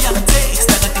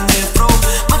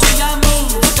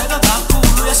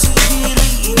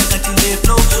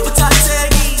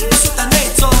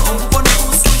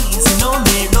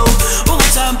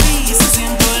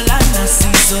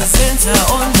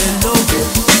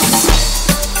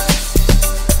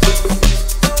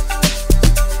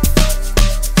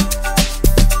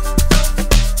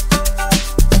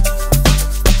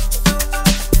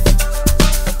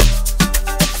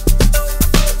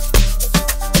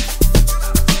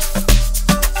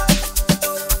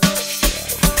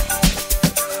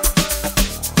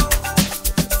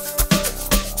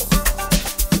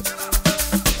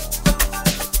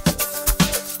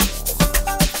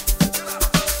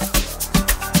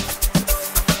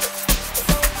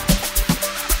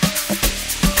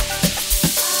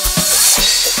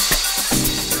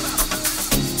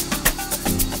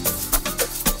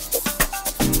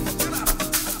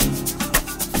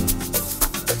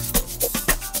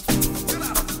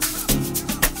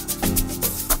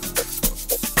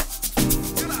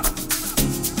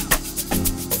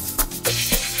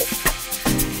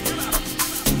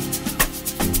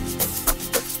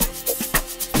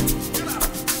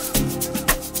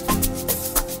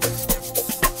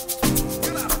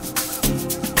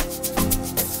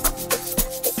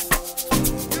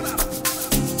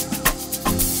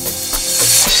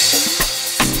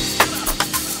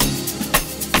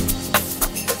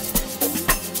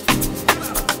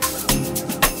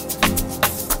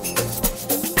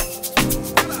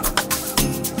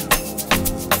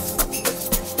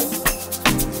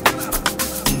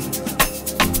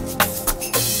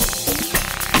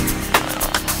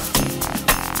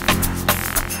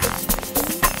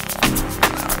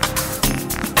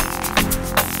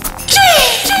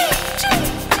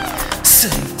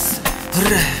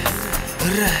 Alright,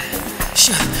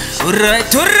 sure.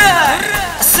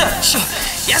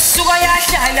 Yasuka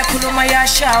yahlala khuluma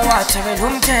yashawa thobela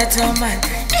umthetho man.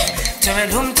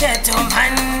 Thobela umthetho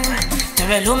man.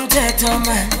 Thobela umthetho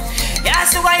man.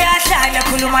 Yasuka yahlala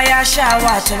khuluma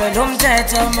yashawa thobela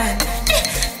umthetho man.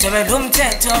 Thobela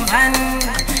umthetho man.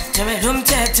 Thobela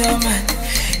umthetho man.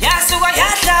 Yasuka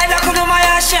yahlala khuluma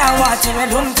yashawa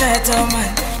thobela umthetho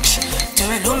man.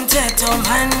 Thobela umthetho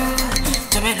man.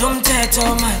 Thobela umthetho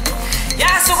man.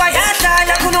 Yasuka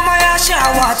yahlala khuluma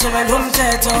yashawa thobela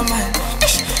umthetho man.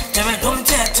 Thobela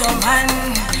umthetho man.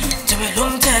 Thobela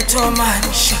umthetho man.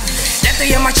 Lento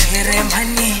yamachere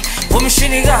mani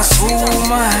umshini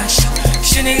kazuma.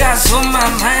 Umshini kazuma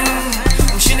man.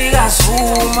 Umshini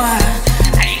kazuma.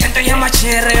 Ay lento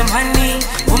yamachere mani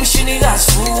umshini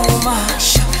kazuma.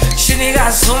 Umshini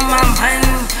kazuma man.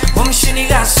 Umshini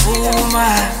kazuma.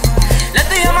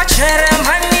 Lento yamachere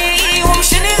mani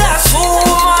umshini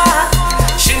kazuma.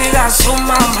 Shiniga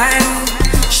Zuma man,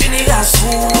 Shiniga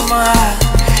Zuma.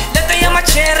 Let the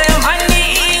yamachere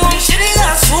money, Shiniga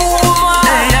Zuma.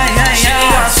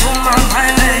 Shiniga Zuma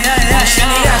man,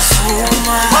 Shiniga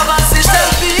Zuma. Baba sister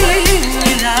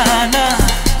Milana,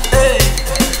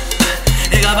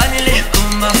 Egabanile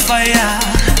kumba fire.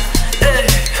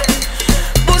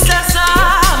 Busasa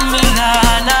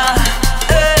Milana,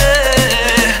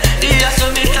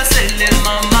 Yasomita sele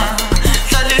mama,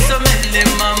 Saliso mele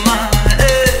mama.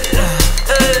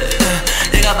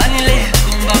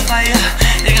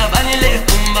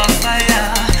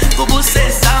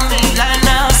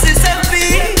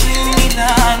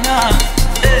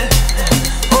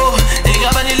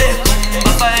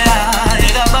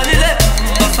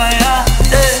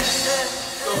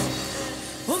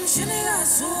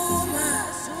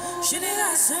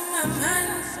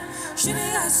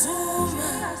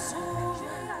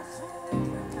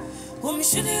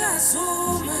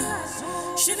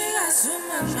 Shiniga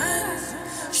Zuma man,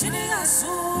 Shiniga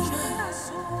Zuma.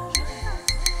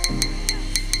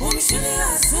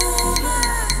 Shiniga Zuma,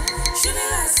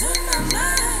 Shiniga Zuma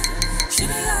man,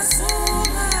 Shiniga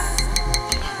Zuma.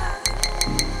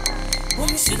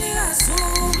 Shiniga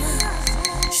Zuma,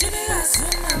 Shiniga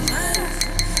Zuma man,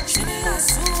 Shiniga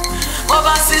Zuma.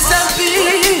 Baba sisabi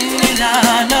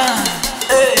milana,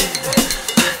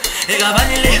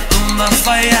 egabanile kumba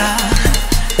fire.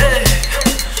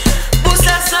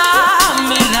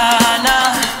 Milana,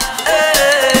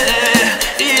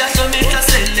 Yasomita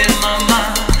sele mama,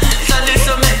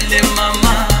 Saliso mele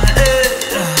mama,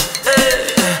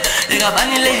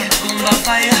 Egabanile kumba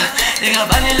fire,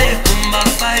 Egabanile kumba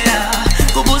fire,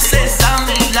 Kubuse sa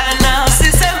Milana,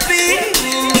 Sisempi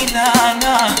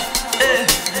Milana,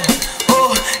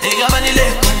 oh, Egabanile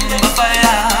kumba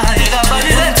fire,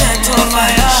 Egabanile kumba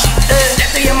fire,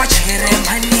 Let the yamachere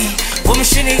mani,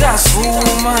 Shiniga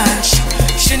Zuma.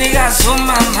 Shiniga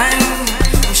Zuma man,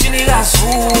 Shiniga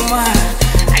Zuma.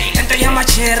 Ay lento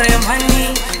yamachere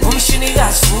mani,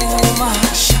 Shiniga Zuma.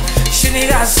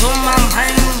 Shiniga Zuma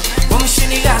man,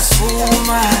 Shiniga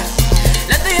Zuma.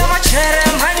 Lento yamachere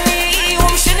mani,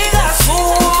 Shiniga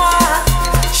Zuma.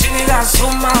 Shiniga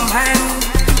Zuma man,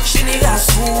 Shiniga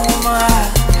Zuma.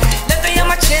 Lento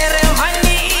yamachere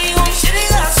mani,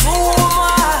 Shiniga Zuma.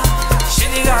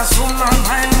 Shiniga Zuma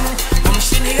man,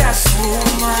 Shiniga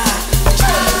Zuma.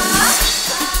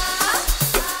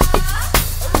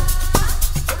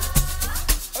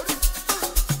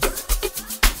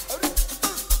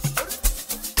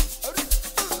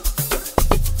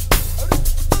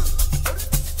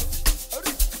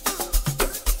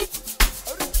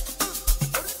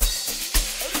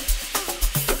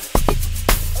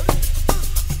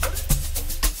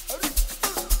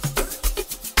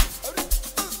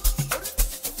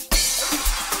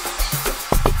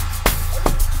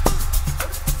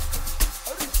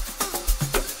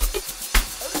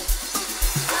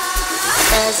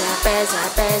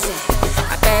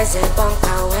 Apese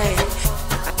bonka way.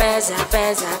 Apese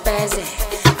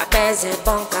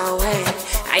bonka way.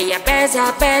 Ay apese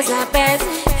bonka way.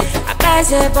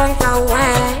 Apese bonka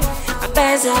way.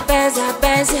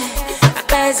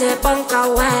 Apese bonka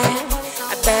way.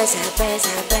 Apese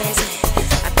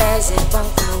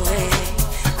bonka way.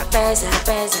 Apese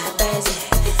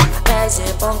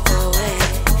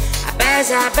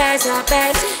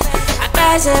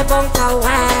bonka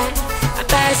way.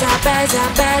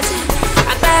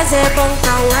 Apese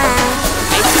bonka way.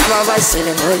 Kama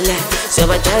basele ngole,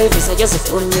 soba drive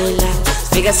Joseph unila.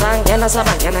 Fika sangena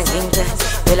sabangena nginga.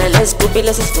 Phela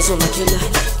lesibhubhile sesifusa umakila.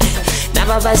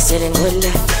 Naba basele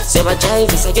ngole, soba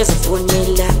drive Joseph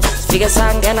unila. Fika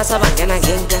sangena sabangena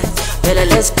nginga. Phela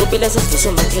lesibhubhile sesifusa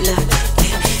umakila.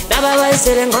 Naba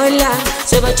bayisele ngola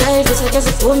sebajayivisa ke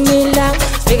siphumila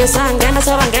Fike sangena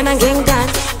sabangena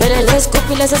ngengane Phela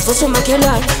lesikhuphile sesivusa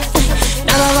umakhelwane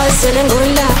Naba bayisele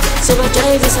ngola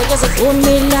sebajayivisa ke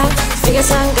siphumila Fike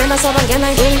sangena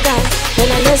sabangena ngengane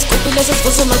Phela lesikhuphile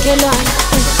sesivusa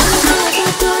umakhelwane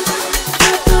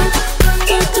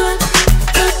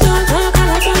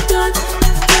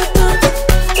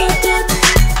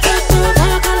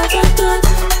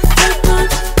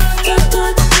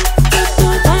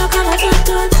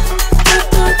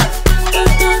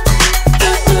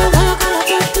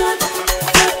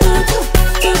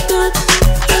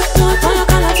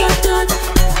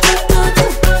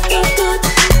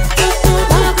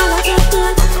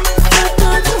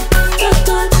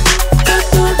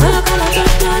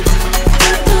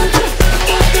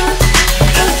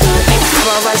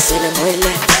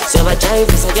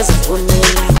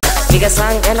Fika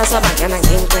sangena sabangena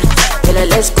ngengane Phela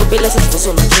lesikhuphile sesivusa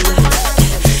umakhelwane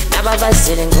Naba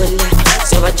bayisele ngola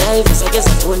sebajayivisa ke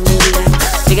siphumila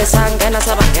Fike sangena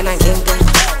sabangena ngengane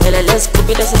Phela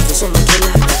lesikhuphile sesivusa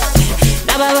umakhelwane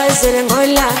Naba bayisele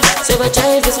ngola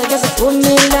sebajayivisa ke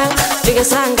siphumila Fike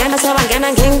sangena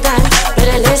sabangena ngengane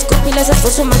Phela lesikhuphile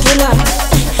sesivusa umakhelwane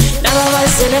Naba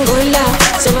bayisele ngola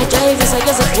sebajayivisa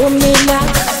ke siphumila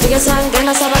Fike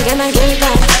sangena sabangena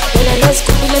ngengane Phela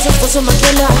lesikhuphile sesivusa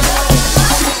umakhelwane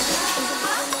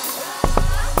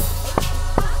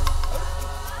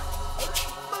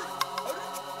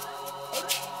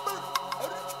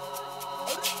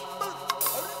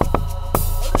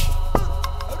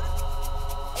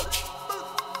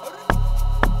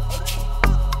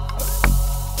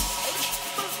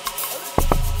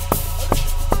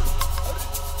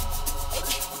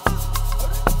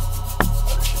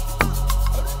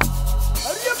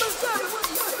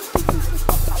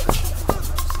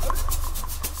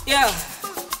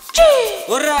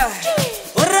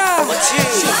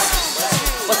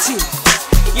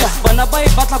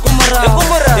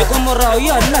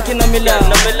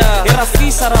Era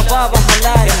fisa rababa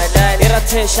halali Era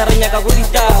tesha ranyaka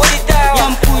gurita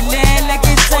Yampulele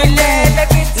kitole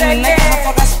Neka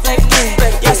hafaka steke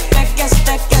Ya steke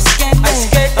steke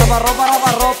skele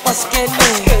Raba ropa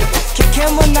skele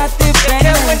Kikemo nati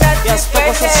bene Ya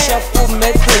speko sa shapu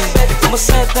mete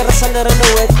Musete rasalera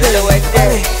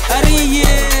lewete Ariye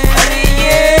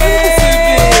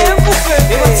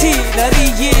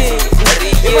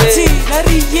Ebati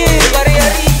nariye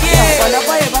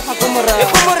Balabaye baka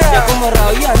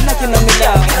kumara Ya naki na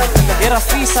mila Era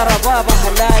fisa rababa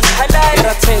halali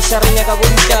Era tesha ranyaka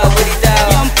gurita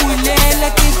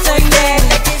Yampulele kitole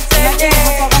Nake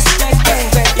hafaka steke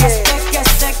Ya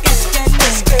steke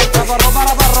skele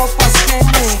Raba ropa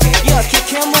skele Ya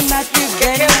kikemo nati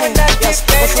bene Ya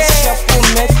speko sa shapu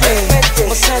mete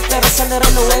Musete rasalera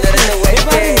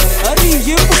lewete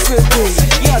Ariye bufete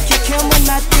Ya kikemo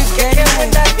nati bene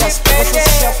Ya speko sa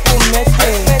shapu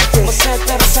mete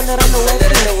Musete rasalera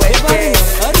lewete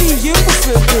Ariye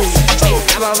bufete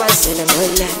Naba bayisele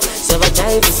ngola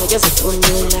sebajayivisa ke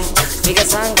siphumila Fike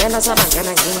sangena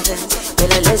sabangena ngengane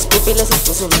Phela lesikhuphile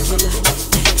sesivusa umakhelwane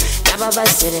Naba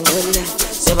bayisele ngola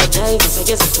sebajayivisa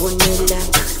ke siphumila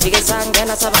Fike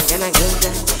sangena sabangena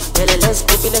ngengane Phela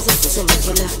lesikhuphile sesivusa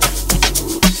umakhelwane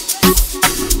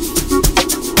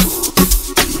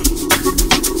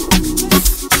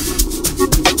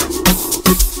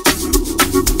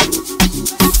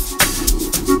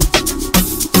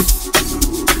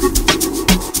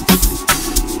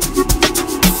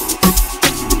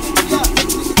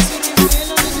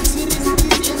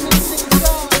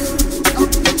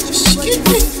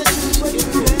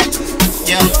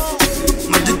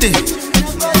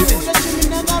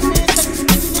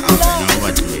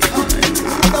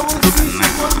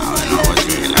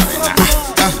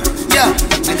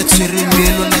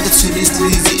Mellow le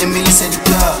Sleazy, Amapiano the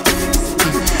car.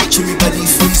 Chimi body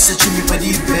face, chimi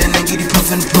body pen, I get the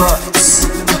puff and puffs.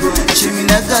 Chimi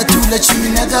naga tula,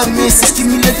 chimi naga mess,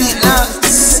 stimulate the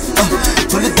lungs.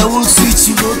 Pull it down, switch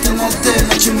you out and out there,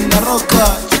 chimi na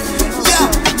rocker. Yeah,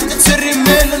 nigga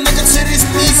mellow, nigga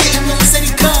Sleazy, Amapiano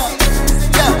the car.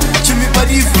 Yeah, chimi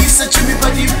body face, chimi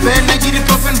body pen, I get the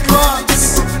puff and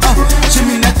puffs.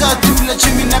 Chimi naga tula,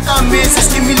 chimi naga mess,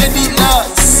 stimulate the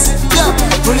lungs.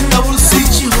 Pull it down,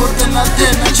 switch you out and out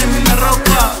there, chimi na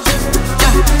rocker.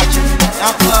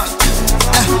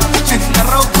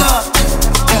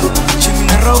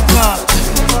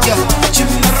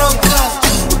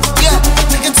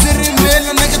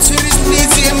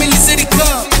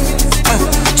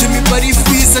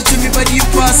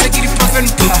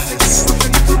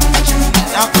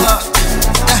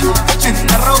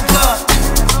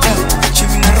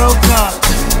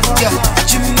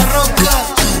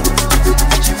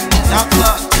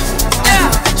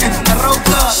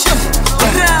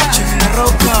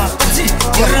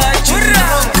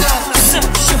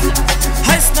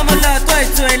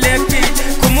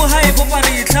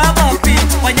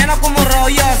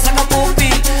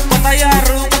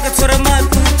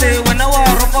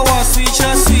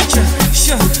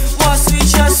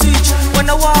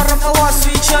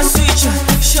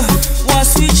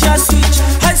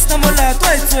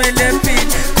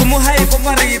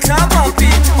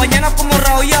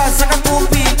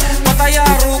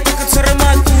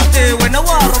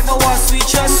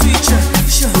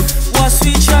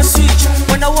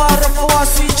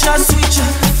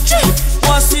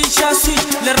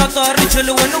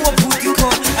 jolo wena wa booty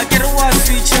call. I get a wa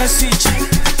switcha switcha.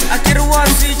 I get a wa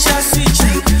switcha switcha.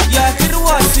 Yeah, I get a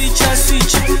wa switcha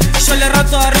switcha. Shole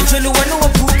rato a re jolo wena wa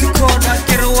booty call. I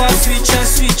get a wa switcha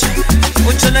switcha.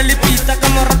 O jola le pita ka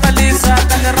morata lesa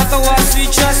ka le rato wa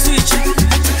switcha switcha.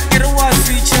 Get a wa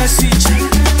switcha switcha.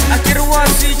 I get a wa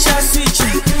switcha switcha.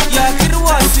 Yeah, I get a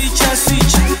wa switcha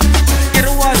switcha. Get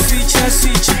a wa switcha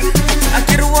switcha. I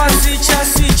get a wa switcha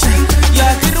switcha.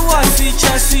 Yeah, I get a wa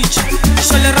switcha switcha.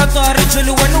 Shole rato a re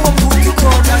jolo wena wa booty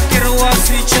call. I get a wa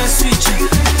switcha switcha.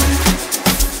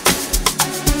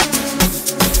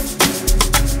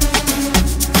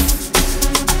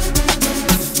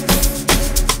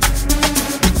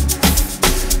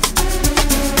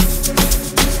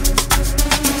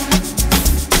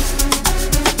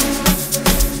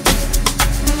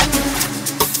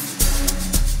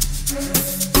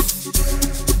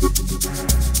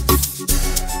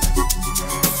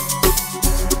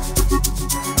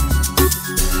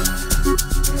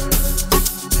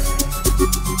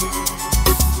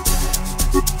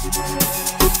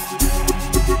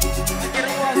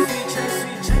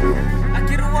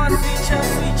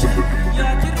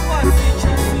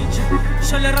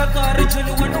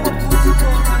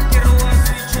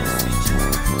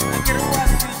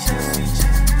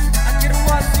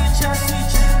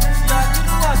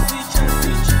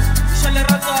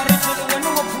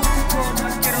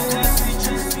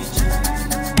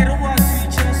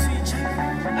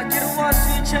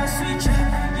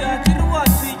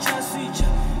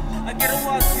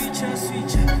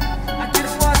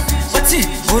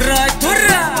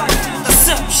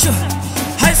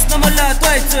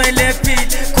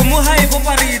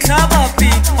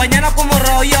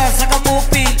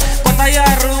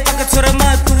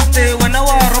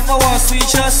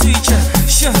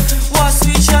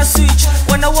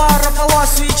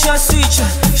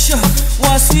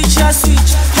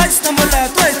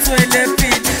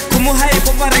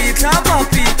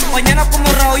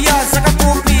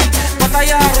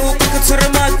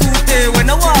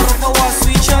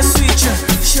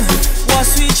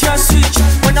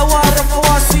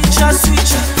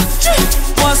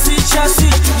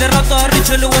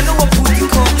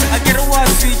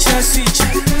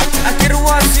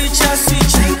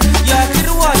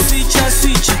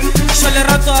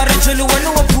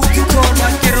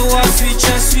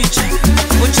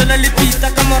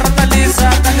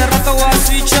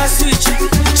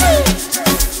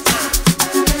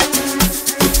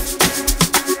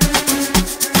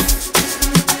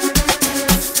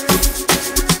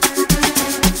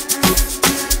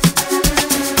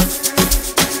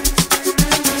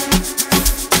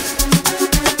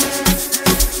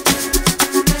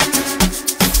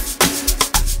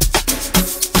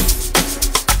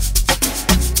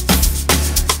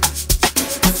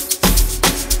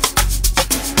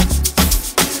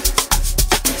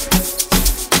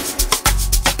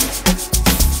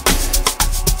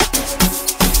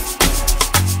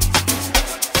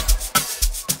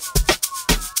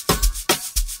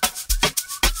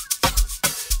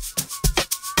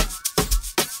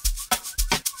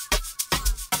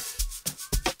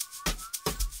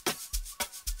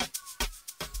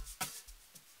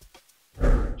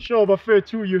 Sure,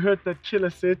 Bafethu, you heard that killer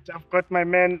set. I've got my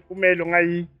man Mellow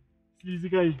le Sleazy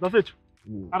guy. Bafethu,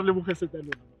 are le buke set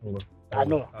alone. Ah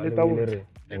no, let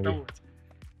out.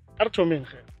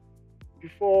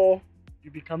 Before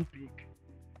you become big,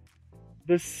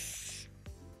 this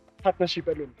partnership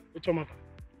alone, it's your mother.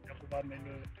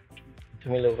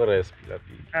 Tomilo Gores,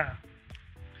 Ah.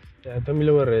 Yeah,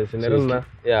 Tomilo Gores, Nerona.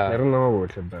 Yeah. Nerona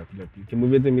watch that. Ki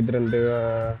movie the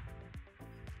midrande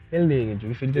Building,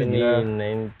 you feel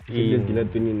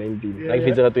 2019. Like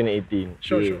it's 2018.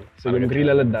 Sure. So I'm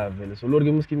grilla la davel. So Lord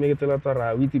Gimuski make it a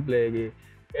tara, witty play.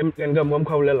 And Gam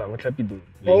Kawela, what happy do.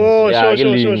 Oh, sure.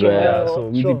 So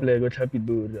witty play, what happy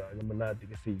do, Manati,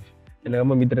 safe. And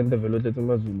I'm a midrande developed to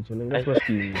Mazul, so that's what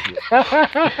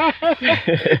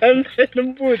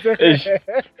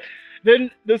Then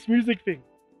this music thing.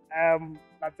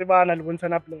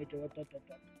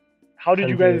 How did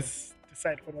you guys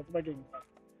decide for that game?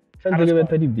 Something about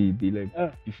 30 BB, like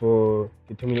before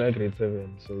the Tomila grade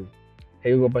 7. So, hey,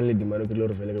 you go only demand a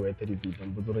lot of 30 BB.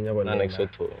 I'm putting your one next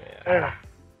to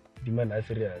demand as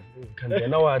serious. Can be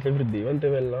now every day. Want to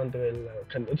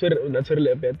can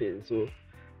naturally appear. So,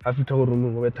 have to tell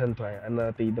room over 10 times and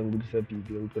not take them good set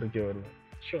people to recur.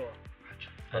 Sure.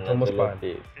 Thomas Pan.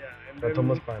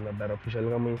 Thomas Pan, that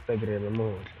official on Instagram and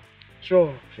more.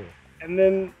 Sure. And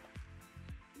then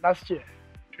last year,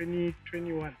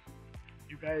 2021.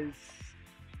 You guys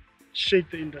shake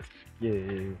the industry. Yeah.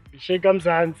 You shake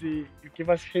Mzansi, you give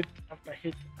us hit after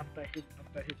hit after hit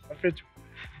after hit.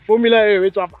 Formula A,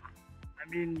 which I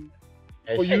mean,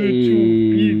 for you to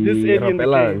be this early in the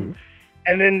game,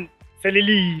 and then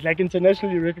suddenly, like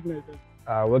internationally recognized.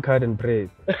 Work hard and pray.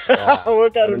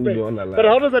 Work hard and pray. But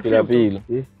how does that feel?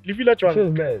 You feel like it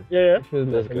feels bad. Yeah. It feels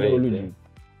bad. Great,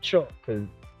 Sure. Because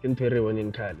everyone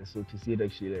in Kyle, so to see it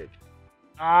actually like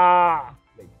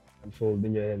unfold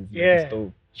in your hands. Yeah. Like,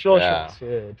 dope. Sure. Yeah,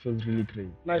 it feels really great.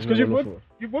 Nice, because you've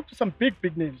worked with some big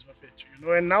names, you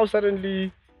know, and now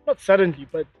suddenly, not suddenly,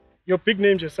 but you're big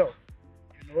names yourself.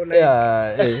 You know, like,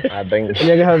 I think.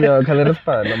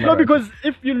 No, because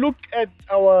if you look at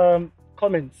our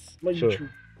comments on YouTube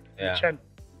channel,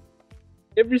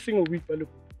 every single week, look.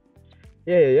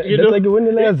 Yeah. You That's know? like when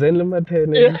you like Zen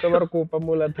Matene, Tamarco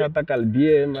Pamola Tata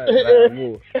Calbie,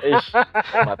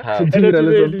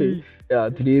 yeah,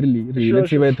 really. Let's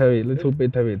see what away. Let's hope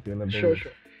it away. Sure.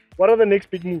 What are the next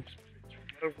big moves?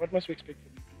 What must we expect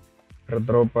from you?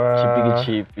 Drop a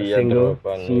single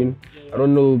soon. I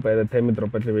don't know by the time it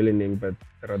drop a really name, but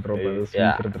drop a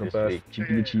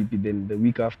cheapy. Then the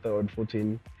week after on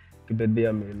 420, keep it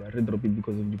there, man. I drop it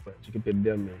because of the patch. Keep it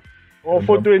there, man. Oh,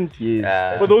 420.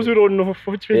 Yes. For those who don't know,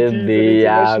 420 is the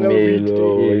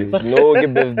international week. No,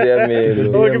 give birthday meal.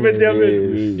 No, give birthday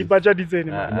meal. The budget is in.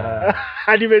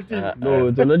 No,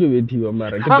 it's not you with you,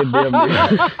 Mara. Keep it there, man.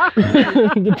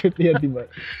 Keep it there, man.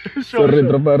 So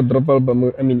drop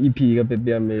album. I mean EP. Keep it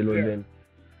there, man. Then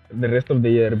the rest of the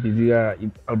year busy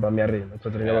album arena. So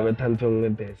we're going to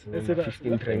tantong this.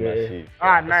 15 tracks.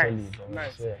 Nice.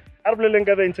 I'm playing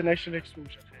the international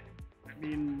exposure. I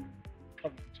mean.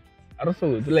 Also,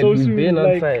 like we've been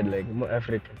outside, like more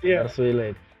African. Yeah. Also,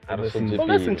 like that's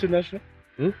international.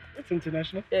 It's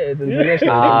international. Yeah, it's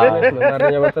international.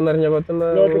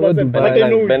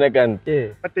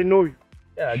 But they know you.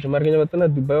 Yeah, Jumargina Batana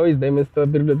Dubai is the Mr.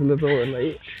 Birlo.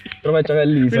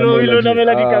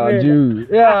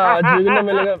 Yeah,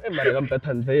 Maragam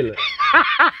Patan Taylor.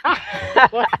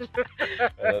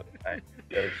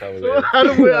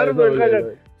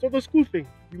 So the school thing,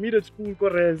 you meet at school,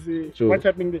 what's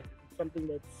happening there? Something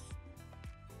that's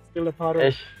still a part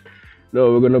of.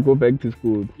 No, we're gonna go back to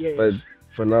school, but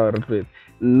for now,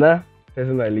 nah,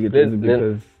 personally,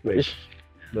 because like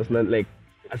that's not like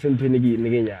I sent to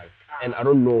and I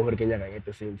don't know how Kenya at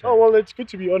the same time. Oh well, it's good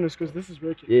to be honest because this is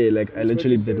working. Yeah, like I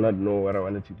literally did not know what I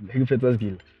wanted to do. Like if it was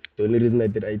Gil, the only reason I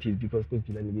did IT is because Gil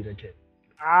and Gil kid.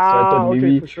 So I thought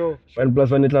maybe for sure. 1 +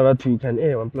 1 is 2 can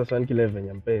 1 + 1 11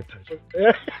 I'm better.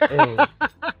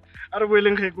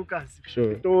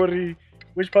 Sure. Pretoria,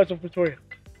 which part of Pretoria?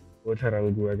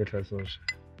 Otarangu, I get a social.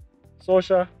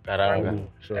 Sosha. Karanga.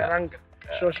 Sure. Karanga.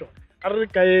 Sure. Are you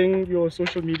getting your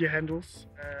social media handles?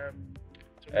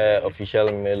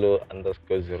 Official Mellow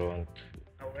 _012.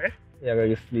 Where?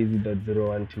 Yeah,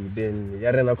 sleazy.012. Then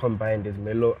Yarena combined is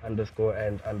Mellow _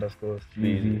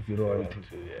 sleazy 012.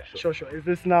 Sure. Is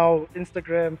this now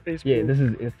Instagram, Facebook? Yeah, this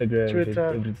is Instagram, Twitter,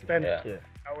 everything. Standard. Yeah.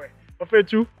 But for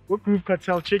you, what Groove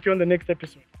Cartel? Check you on the next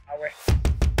episode.